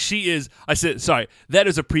 man. She is. Sorry, that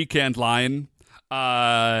is a pre-canned line.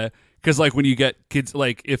 Because, like, when you get kids,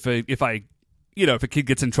 like, if a kid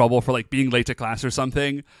gets in trouble for, like, being late to class or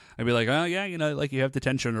something, I'd be like, oh, yeah, like, you have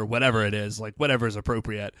detention or whatever it is, like, whatever is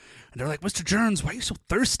appropriate. And they're like, Mr. Jones, why are you so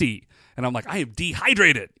thirsty? And I'm like, I am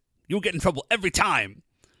dehydrated. You'll get in trouble every time.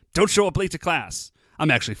 Don't show up late to class.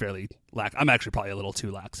 I'm actually I'm actually probably a little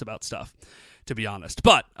too lax about stuff, to be honest.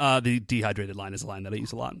 But the dehydrated line is a line that I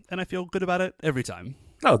use a lot, and I feel good about it every time.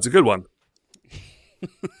 Oh, it's a good one.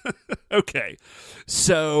 Okay.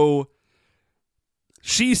 So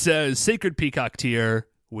she says sacred peacock tear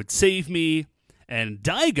would save me, and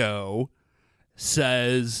Daigo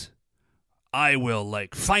says, I will,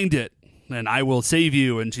 like, find it and I will save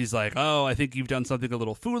you. And she's like, oh, I think you've done something a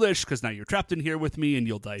little foolish because now you're trapped in here with me and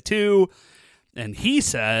you'll die too. And he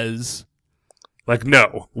says, like,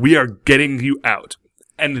 no, we are getting you out.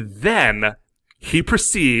 And then he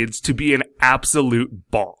proceeds to be an absolute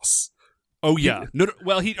boss. oh yeah. No,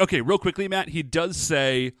 well, real quickly, Matt, he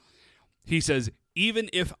says, even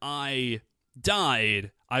if I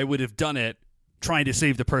died, I would have done it trying to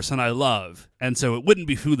save the person I love. And so it wouldn't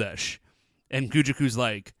be foolish. And Kujaku's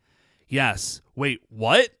like, yes. Wait,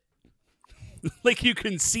 what? Like, you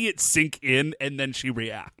can see it sink in, and then she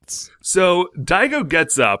reacts. So Daigo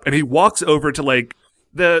gets up and he walks over to, like,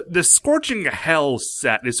 the Scorching Hell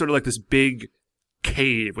set is sort of like this big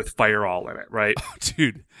cave with fire all in it, right? Oh,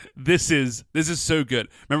 dude, this is so good.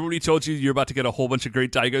 Remember when he told you you're about to get a whole bunch of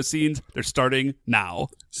great Daigo scenes? They're starting now.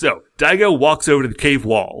 So Daigo walks over to the cave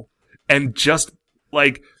wall and just,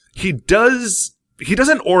 like, he does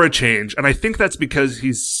an aura change, and I think that's because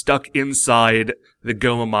he's stuck inside the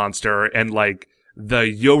Goma monster, and, like, the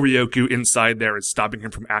Yoryoku inside there is stopping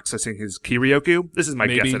him from accessing his Kiryoku. This is my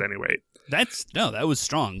guess at any rate. That was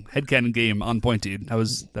strong. Headcanon game on point, dude. That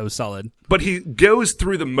was solid. But he goes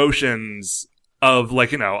through the motions of,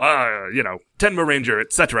 like, Tenma Ranger,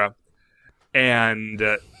 etc. And,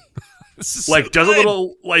 like, does a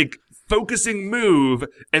little, like, focusing move,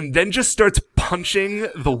 and then just starts punching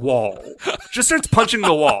the wall.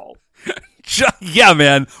 Yeah,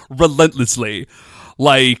 man. Relentlessly.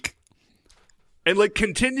 Like... And, like,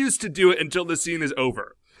 continues to do it until the scene is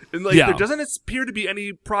over. And, like, there doesn't appear to be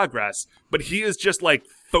any progress, but he is just, like,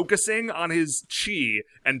 focusing on his chi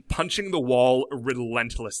and punching the wall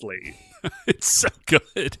relentlessly. It's so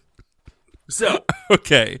good. So,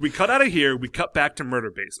 Okay. we cut out of here, we cut back to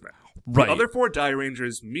Murder Basement. Right. The other 4 Die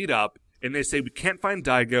Rangers meet up, and they say, we can't find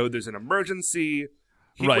Daigo, there's an emergency,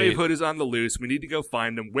 Heatwave Right. Hood is on the loose, we need to go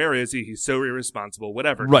find him, where is he, he's so irresponsible,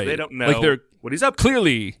 whatever. Right. They don't know Like, they're what he's up to.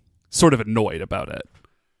 Clearly sort of annoyed about it.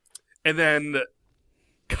 And then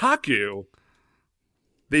Kaku,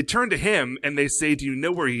 they turn to him, and they say, do you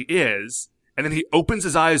know where he is? And then he opens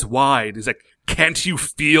his eyes wide, he's like, can't you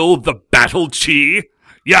feel the battle chi?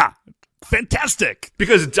 Yeah. Fantastic.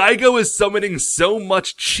 Because Daigo is summoning so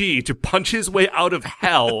much chi to punch his way out of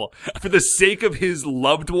hell for the sake of his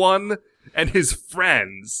loved one and his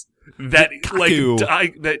friends that Kaku.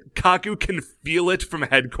 that Kaku can feel it from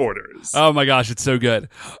headquarters. Oh my gosh, it's so good.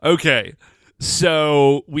 Okay.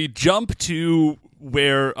 So we jump to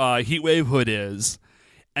where Heatwave Hood is,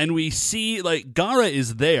 and we see like Gara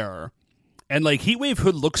is there, and like Heatwave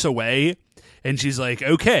Hood looks away, and she's like,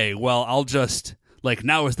 okay, well, I'll just like,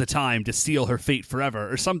 now is the time to seal her fate forever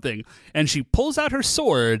or something. And she pulls out her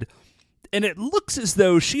sword, and it looks as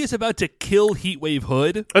though she is about to kill Heatwave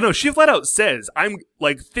Hood. Oh no, she flat out says,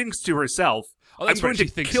 thinks to herself, Oh, I'm that's going right, to she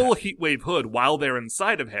thinks kill that. Heatwave Hood while they're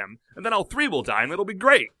inside of him, and then all 3 will die, and it'll be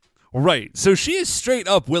great. Right. So she is straight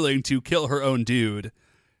up willing to kill her own dude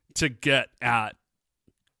to get at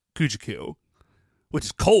Kujaku, which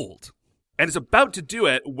is cold. And is about to do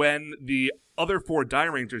it when the other 4 Die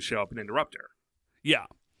Rangers show up and interrupt her. Yeah.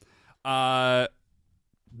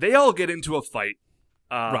 They all get into a fight.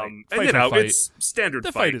 Right. And Fight you for know, fight. it's standard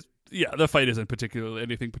The fight. fight isn't particularly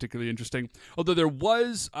anything particularly interesting. Although there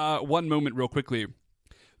was one moment real quickly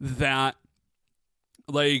that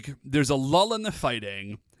like there's a lull in the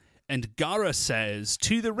fighting, and Gara says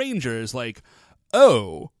to the Rangers like,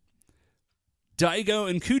 "Oh, Daigo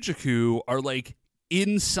and Kujaku are like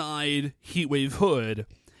inside Heatwave Hood.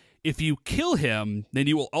 If you kill him, then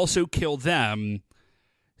you will also kill them.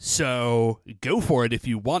 So go for it if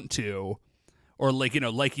you want to." Or like,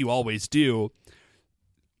 like you always do.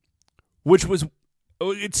 Which was,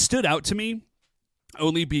 it stood out to me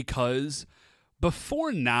only because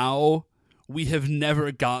before now, we have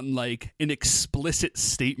never gotten like an explicit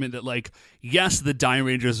statement that like, yes, the Die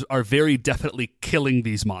Rangers are very definitely killing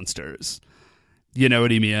these monsters. You know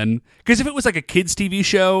what I mean? Because if it was like a kids' TV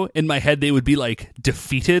show, in my head they would be like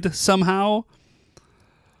defeated somehow,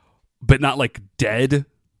 but not like dead.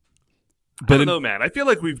 I don't know, man. I feel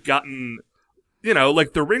like we've gotten,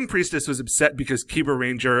 like the Ring Priestess was upset because Kiba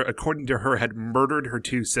Ranger, according to her, had murdered her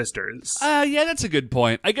 2 sisters. Yeah, that's a good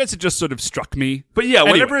point. I guess it just sort of struck me. But yeah,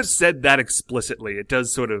 whenever Anyways. it's said that explicitly, it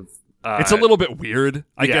does sort of... It's a little bit weird,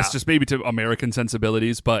 I yeah. guess, just maybe to American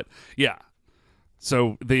sensibilities, but yeah.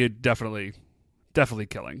 So they definitely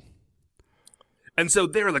killing. And so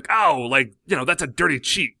they're like, oh, like, that's a dirty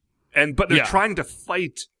cheat. But they're Yeah. trying to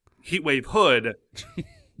fight Heatwave Hood,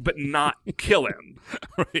 but not kill him.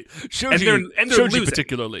 Right. And they're Shoji losing.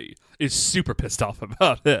 particularly is super pissed off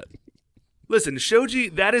about it. Listen, Shoji,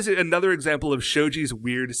 that is another example of Shoji's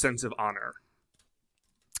weird sense of honor.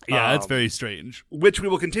 Yeah, that's very strange. Which we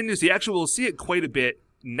will continue to see. Actually, we'll see it quite a bit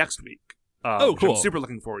next week. Oh, which cool. I'm super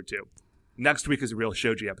looking forward to. Next week is a real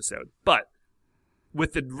Shoji episode. But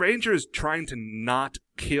with the Rangers trying to not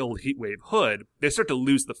kill Heatwave Hood, they start to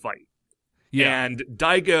lose the fight. Yeah. And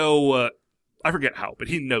Daigo, I forget how, but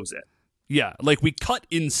he knows it. Yeah, like we cut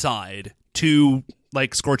inside to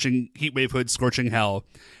like Heatwave Hood, scorching hell,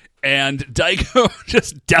 and Daigo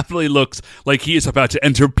just definitely looks like he is about to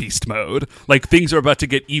enter beast mode. Like things are about to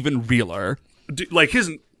get even realer. Like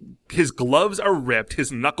his gloves are ripped,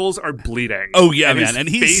 his knuckles are bleeding. Oh yeah, his man, and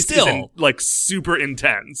he's face still is like super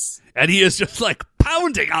intense. and he is just like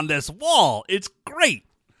pounding on this wall. It's great.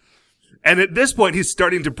 And at this point, he's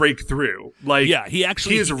starting to break through. Like, Yeah, he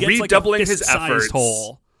is gets redoubling like a his fist-sized efforts.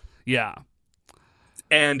 hole. Yeah.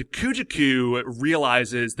 And Kujaku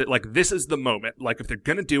realizes that, like, this is the moment. Like, if they're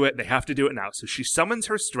gonna do it, they have to do it now. So she summons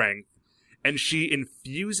her strength, and she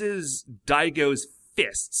infuses Daigo's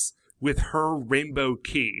fists with her rainbow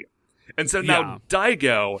ki. And so now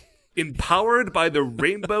Daigo, empowered by the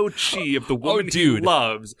rainbow chi of the woman he dude.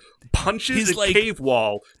 loves, punches He's a like- cave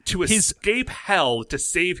wall to escape hell to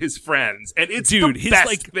save his friends. And it's Dude, the his best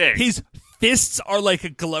like thing. his fists are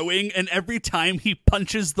like glowing, and every time he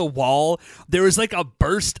punches the wall, there is like a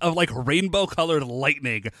burst of like rainbow colored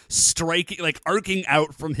lightning striking, like arcing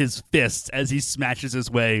out from his fists as he smashes his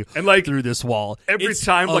way And, like, through this wall. Every It's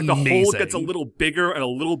time, like, the hole amazing. gets a little bigger and a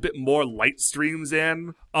little bit more light streams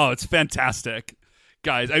in. Oh, it's fantastic.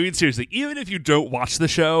 Guys, I mean, seriously, even if you don't watch the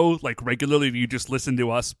show, like, regularly, you just listen to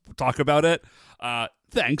us talk about it,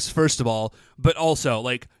 thanks, first of all, but also,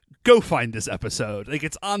 like, go find this episode. Like,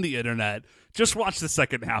 it's on the internet. Just watch the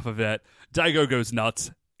second half of it. Daigo goes nuts.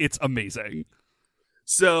 It's amazing.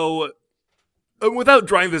 So, without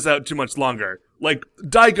drawing this out too much longer, like,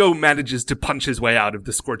 Daigo manages to punch his way out of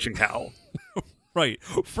the scorching hell. Right.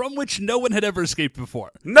 From which no one had ever escaped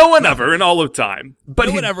before. No one ever in all of time. But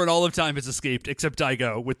no one ever in all of time has escaped except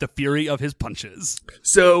Daigo with the fury of his punches.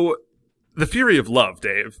 So, the fury of love,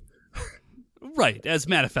 Dave. Right, as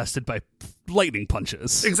manifested by lightning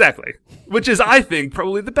punches. Exactly. Which is, I think,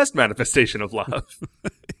 probably the best manifestation of love.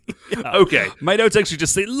 Yeah. Okay. My notes actually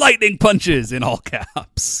just say lightning punches in all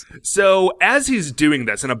caps. So, as he's doing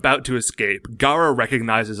this and about to escape, Gaara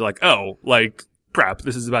recognizes, like, oh, like, crap,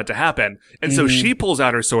 this is about to happen. And so she pulls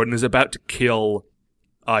out her sword and is about to kill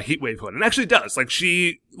Heatwave Hood. And actually does. Like,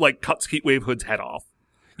 she, like, cuts Heatwave Hood's head off.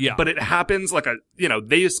 Yeah. But it happens like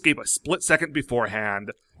they escape a split second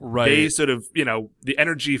beforehand. Right. They sort of, the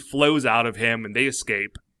energy flows out of him and they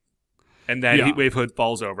escape. And then Heatwave Hood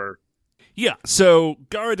falls over. Yeah, so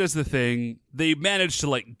Gaara does the thing. They manage to,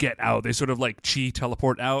 like, get out. They sort of, like, chi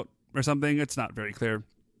teleport out or something. It's not very clear.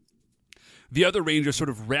 The other Rangers sort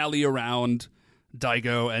of rally around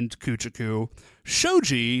Daigo and Kujaku.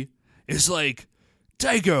 Shoji is like,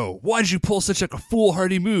 Daigo, why did you pull such, like, a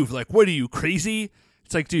foolhardy move? Like, what are you, crazy?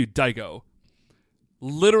 It's like, dude, Daigo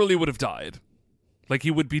literally would have died. Like,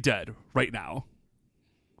 he would be dead right now.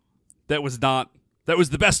 That was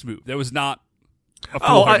the best move. That was not a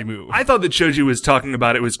foolhardy move. I thought that Shoji was talking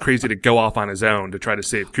about it was crazy to go off on his own to try to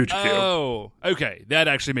save Kujaku. Oh, okay. That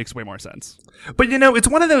actually makes way more sense. But, it's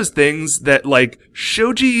one of those things that, like,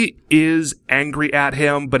 Shoji is angry at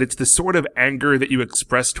him, but it's the sort of anger that you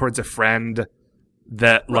express towards a friend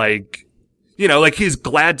that, like, like, he's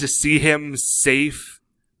glad to see him safe,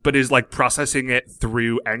 but is, like, processing it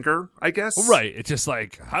through anger, I guess. Right. It's just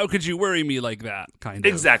like, how could you worry me like that, kind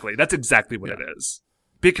of. Exactly. That's exactly what it is.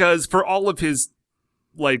 Because for all of his,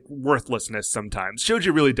 like, worthlessness sometimes, Shoji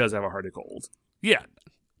really does have a heart of gold. Yeah.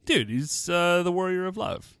 Dude, he's the warrior of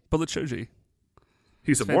love. Bullet Shoji.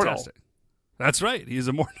 He's immortal. Fantastic. That's right. He's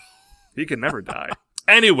immortal. He can never die.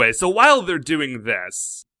 Anyway, so while they're doing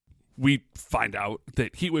this, we find out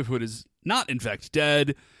that Heatwave Hood is not, in fact,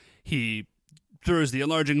 dead. He throws the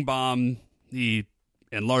enlarging bomb. He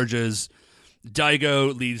enlarges.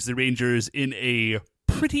 Daigo leads the Rangers in a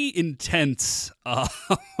pretty intense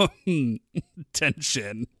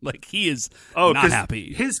tension. Like, he is not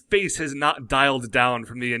happy. His face has not dialed down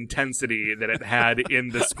from the intensity that it had in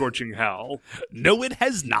the scorching hell. No, it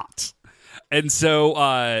has not. And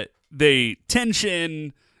so they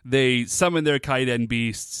tension. They summon their Kaiden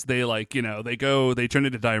beasts. They, like, they turn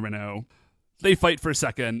into Daimyo. They fight for a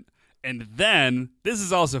second. And then, this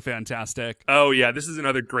is also fantastic. Oh, yeah, this is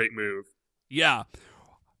another great move. Yeah.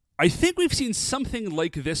 I think we've seen something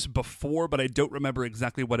like this before, but I don't remember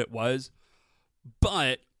exactly what it was.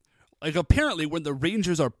 But, like, apparently when the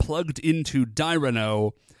Rangers are plugged into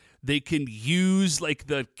Daimyo, they can use, like,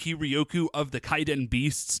 the Kiryoku of the Kaiden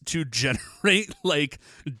beasts to generate, like,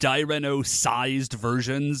 Daimyo-sized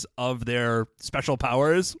versions of their special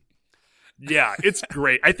powers. Yeah, it's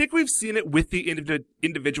great. I think we've seen it with the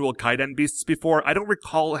individual Kaiden beasts before. I don't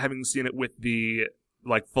recall having seen it with the,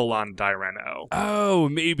 like, full-on Daimyo. Oh,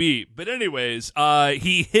 maybe. But anyways,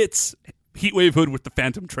 he hits Heatwave Hood with the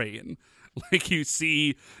Phantom Train. Like, you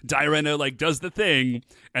see Daimyo, like, does the thing,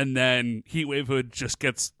 and then Heatwave Hood just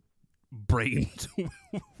gets brained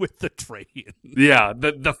with the train. Yeah,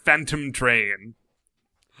 the Phantom Train.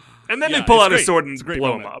 And then they pull out a sword and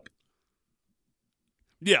blow him up.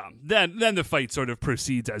 Yeah, then the fight sort of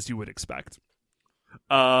proceeds as you would expect.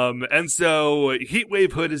 And so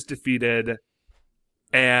Heatwave Hood is defeated,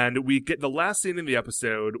 and we get the last scene in the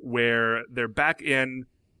episode where they're back in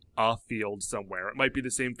a field somewhere. It might be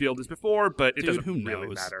the same field as before, but it doesn't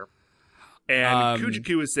really matter. And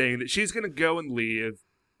Kujaku is saying that she's going to go and leave.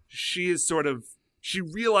 She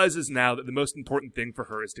realizes now that the most important thing for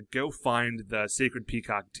her is to go find the Sacred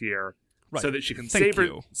Peacock Tear. Right. So that she can save her,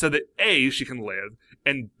 so that A, she can live,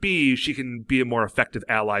 and B, she can be a more effective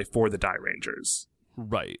ally for the Die Rangers.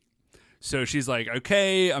 Right. So she's like,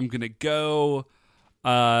 okay, I'm going to go.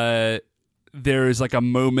 There's like a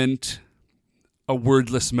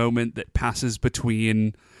wordless moment that passes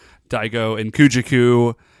between Daigo and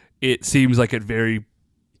Kujaku. It seems like it very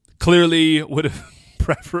clearly would have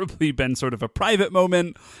preferably been sort of a private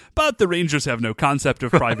moment, but the Rangers have no concept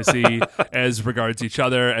of privacy as regards each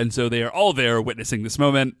other, and so they are all there witnessing this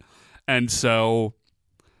moment, and so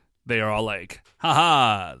they are all like,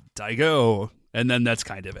 haha, Daigo, and then that's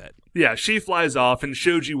kind of it. Yeah, she flies off, and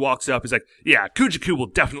Shoji walks up, he's like, yeah, Kujaku will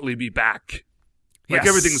definitely be back. Like,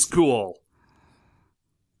 everything's cool.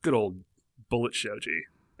 Good old Bullet Shoji.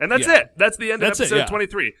 And that's it. That's the end of episode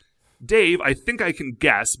 23. Dave, I think I can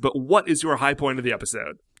guess, but what is your high point of the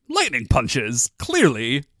episode? lightning punches,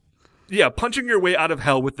 clearly. Yeah, punching your way out of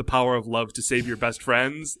hell with the power of love to save your best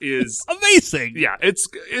friends is amazing. Yeah, it's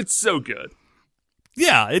so good.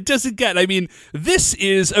 Yeah, it doesn't get. I mean, this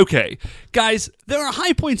is okay, guys. There are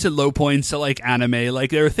high points and low points to like anime.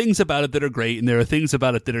 Like there are things about it that are great, and there are things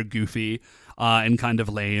about it that are goofy and kind of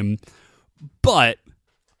lame. But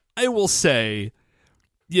I will say,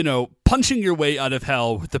 you know, punching your way out of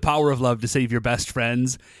hell with the power of love to save your best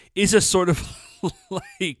friends is a sort of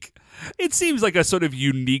like, it seems like a sort of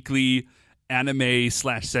uniquely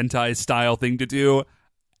anime/Sentai style thing to do,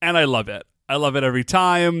 and I love it. I love it every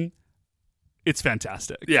time. It's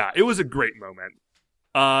fantastic. Yeah, it was a great moment.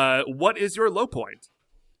 What is your low point?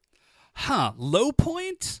 Low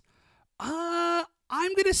point? I'm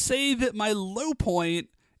going to say that my low point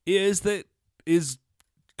is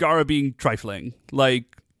Gaara being trifling.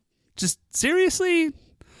 Like, just seriously?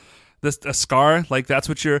 A scar? Like, that's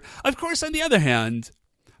what you're... Of course, on the other hand,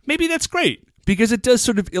 maybe that's great, because it does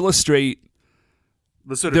sort of illustrate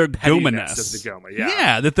the sort their of pettiness Goma-ness. of the Goma. Yeah.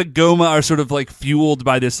 Yeah, that the Goma are sort of like fueled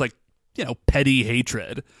by this, like, you know, petty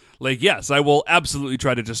hatred. Like, yes, I will absolutely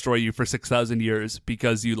try to destroy you for 6,000 years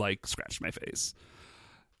because you, like, scratched my face.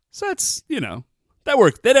 So that's, you know, that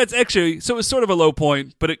worked. That's actually, so it's sort of a low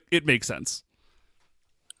point, but it makes sense.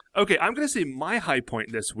 Okay, I'm going to say my high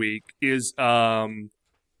point this week is, well,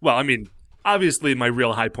 I mean, obviously my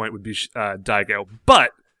real high point would be Daigo,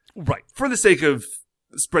 but right, for the sake of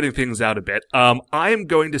spreading things out a bit, I am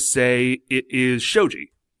going to say it is Shoji.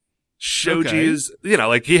 Shoji's, you know,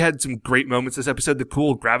 like he had some great moments this episode. The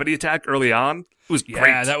cool gravity attack early on was great.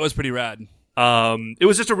 Yeah, that was pretty rad. It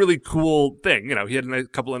was just a really cool thing. You know, he had a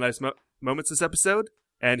couple of nice moments this episode,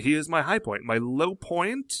 and he is my high point. My low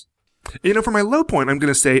point, you know, for my low point, I'm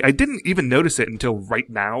going to say I didn't even notice it until right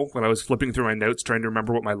now when I was flipping through my notes trying to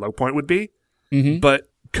remember what my low point would be. Mm-hmm. But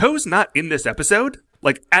Ko's not in this episode,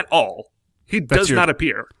 like, at all. He does not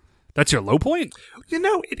appear. That's your low point? You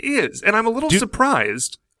know, it is, and I'm a little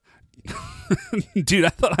surprised. Dude, I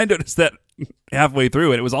thought I noticed that halfway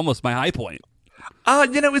through, and it was almost my high point.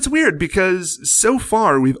 You know, it's weird because so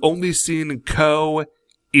far we've only seen Ko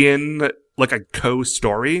in like a Ko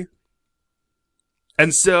story.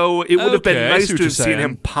 And so it would have been nice to have seen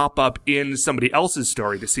him pop up in somebody else's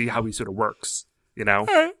story to see how he sort of works, you know,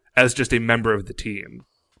 as just a member of the team.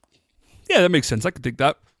 Yeah, that makes sense. I could dig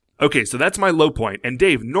that. Okay, so that's my low point. And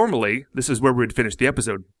Dave, normally this is where we would finish the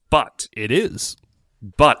episode, but it is.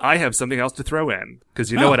 But I have something else to throw in,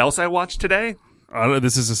 because you know what else I watched today?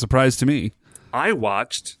 This is a surprise to me. I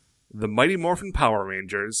watched the Mighty Morphin Power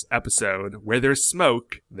Rangers episode, Where There's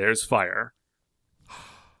Smoke, There's Fire.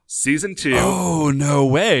 Season 2. Oh, no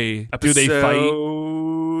way. Do they fight?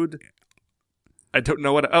 I don't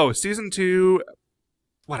know what... Oh, Season 2...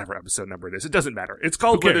 Whatever episode number it is. It doesn't matter. It's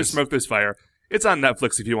called Where There's Smoke, There's Fire. It's on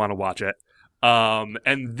Netflix if you want to watch it.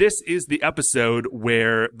 And this is the episode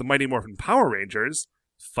where the Mighty Morphin Power Rangers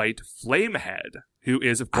fight Flamehead, who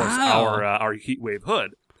is, of course, our Heatwave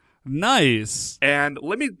Hood. Nice. And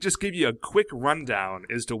let me just give you a quick rundown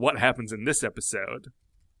as to what happens in this episode.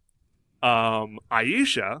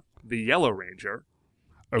 Aisha, the Yellow Ranger,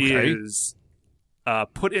 is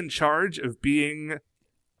put in charge of being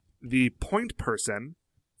the point person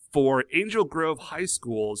for Angel Grove High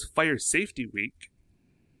School's Fire Safety Week.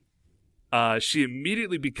 She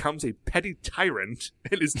immediately becomes a petty tyrant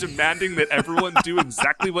and is demanding that everyone do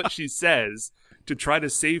exactly what she says to try to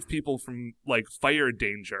save people from, like, fire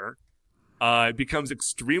danger. Becomes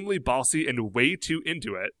extremely bossy and way too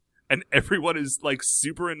into it, and everyone is, like,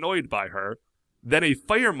 super annoyed by her. Then a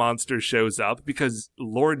fire monster shows up because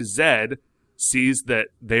Lord Zed sees that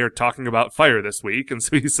they are talking about fire this week, and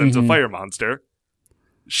so he sends a fire monster.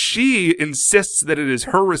 She insists that it is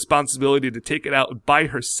her responsibility to take it out by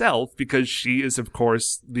herself because she is, of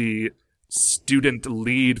course, the student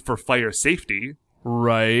lead for fire safety.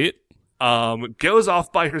 Right. Goes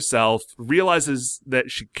off by herself, realizes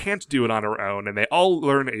that she can't do it on her own, and they all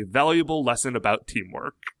learn a valuable lesson about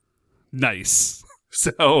teamwork. Nice.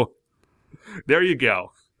 So, there you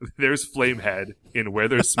go. There's Flamehead in Where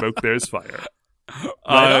There's Smoke, There's Fire.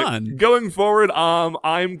 Right on. Going forward,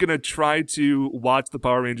 I'm gonna try to watch the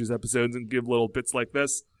Power Rangers episodes and give little bits like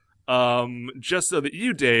this, just so that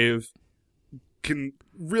you, Dave, can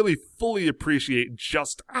really fully appreciate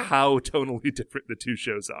just how tonally different the two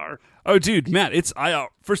shows are. Oh, dude, Matt, I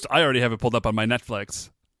already have it pulled up on my Netflix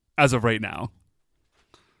as of right now.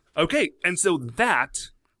 Okay, and so that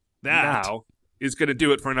now is going to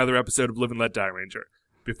do it for another episode of Live and Let Die Ranger.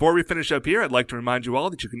 Before we finish up here, I'd like to remind you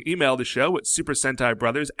all that you can email the show at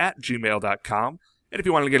supersentaibrothers@gmail.com. And if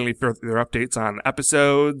you want to get any further updates on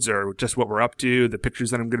episodes or just what we're up to, the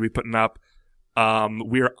pictures that I'm going to be putting up,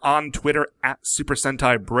 We are on Twitter at Super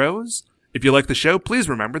Sentai Bros. If you like the show, please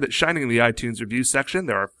remember that shining in the iTunes review section,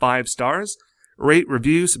 there are 5 stars. Rate,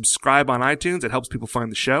 review, subscribe on iTunes. It helps people find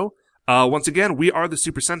the show. Once again, we are the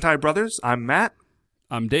Super Sentai Brothers. I'm Matt.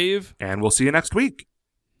 I'm Dave. And we'll see you next week.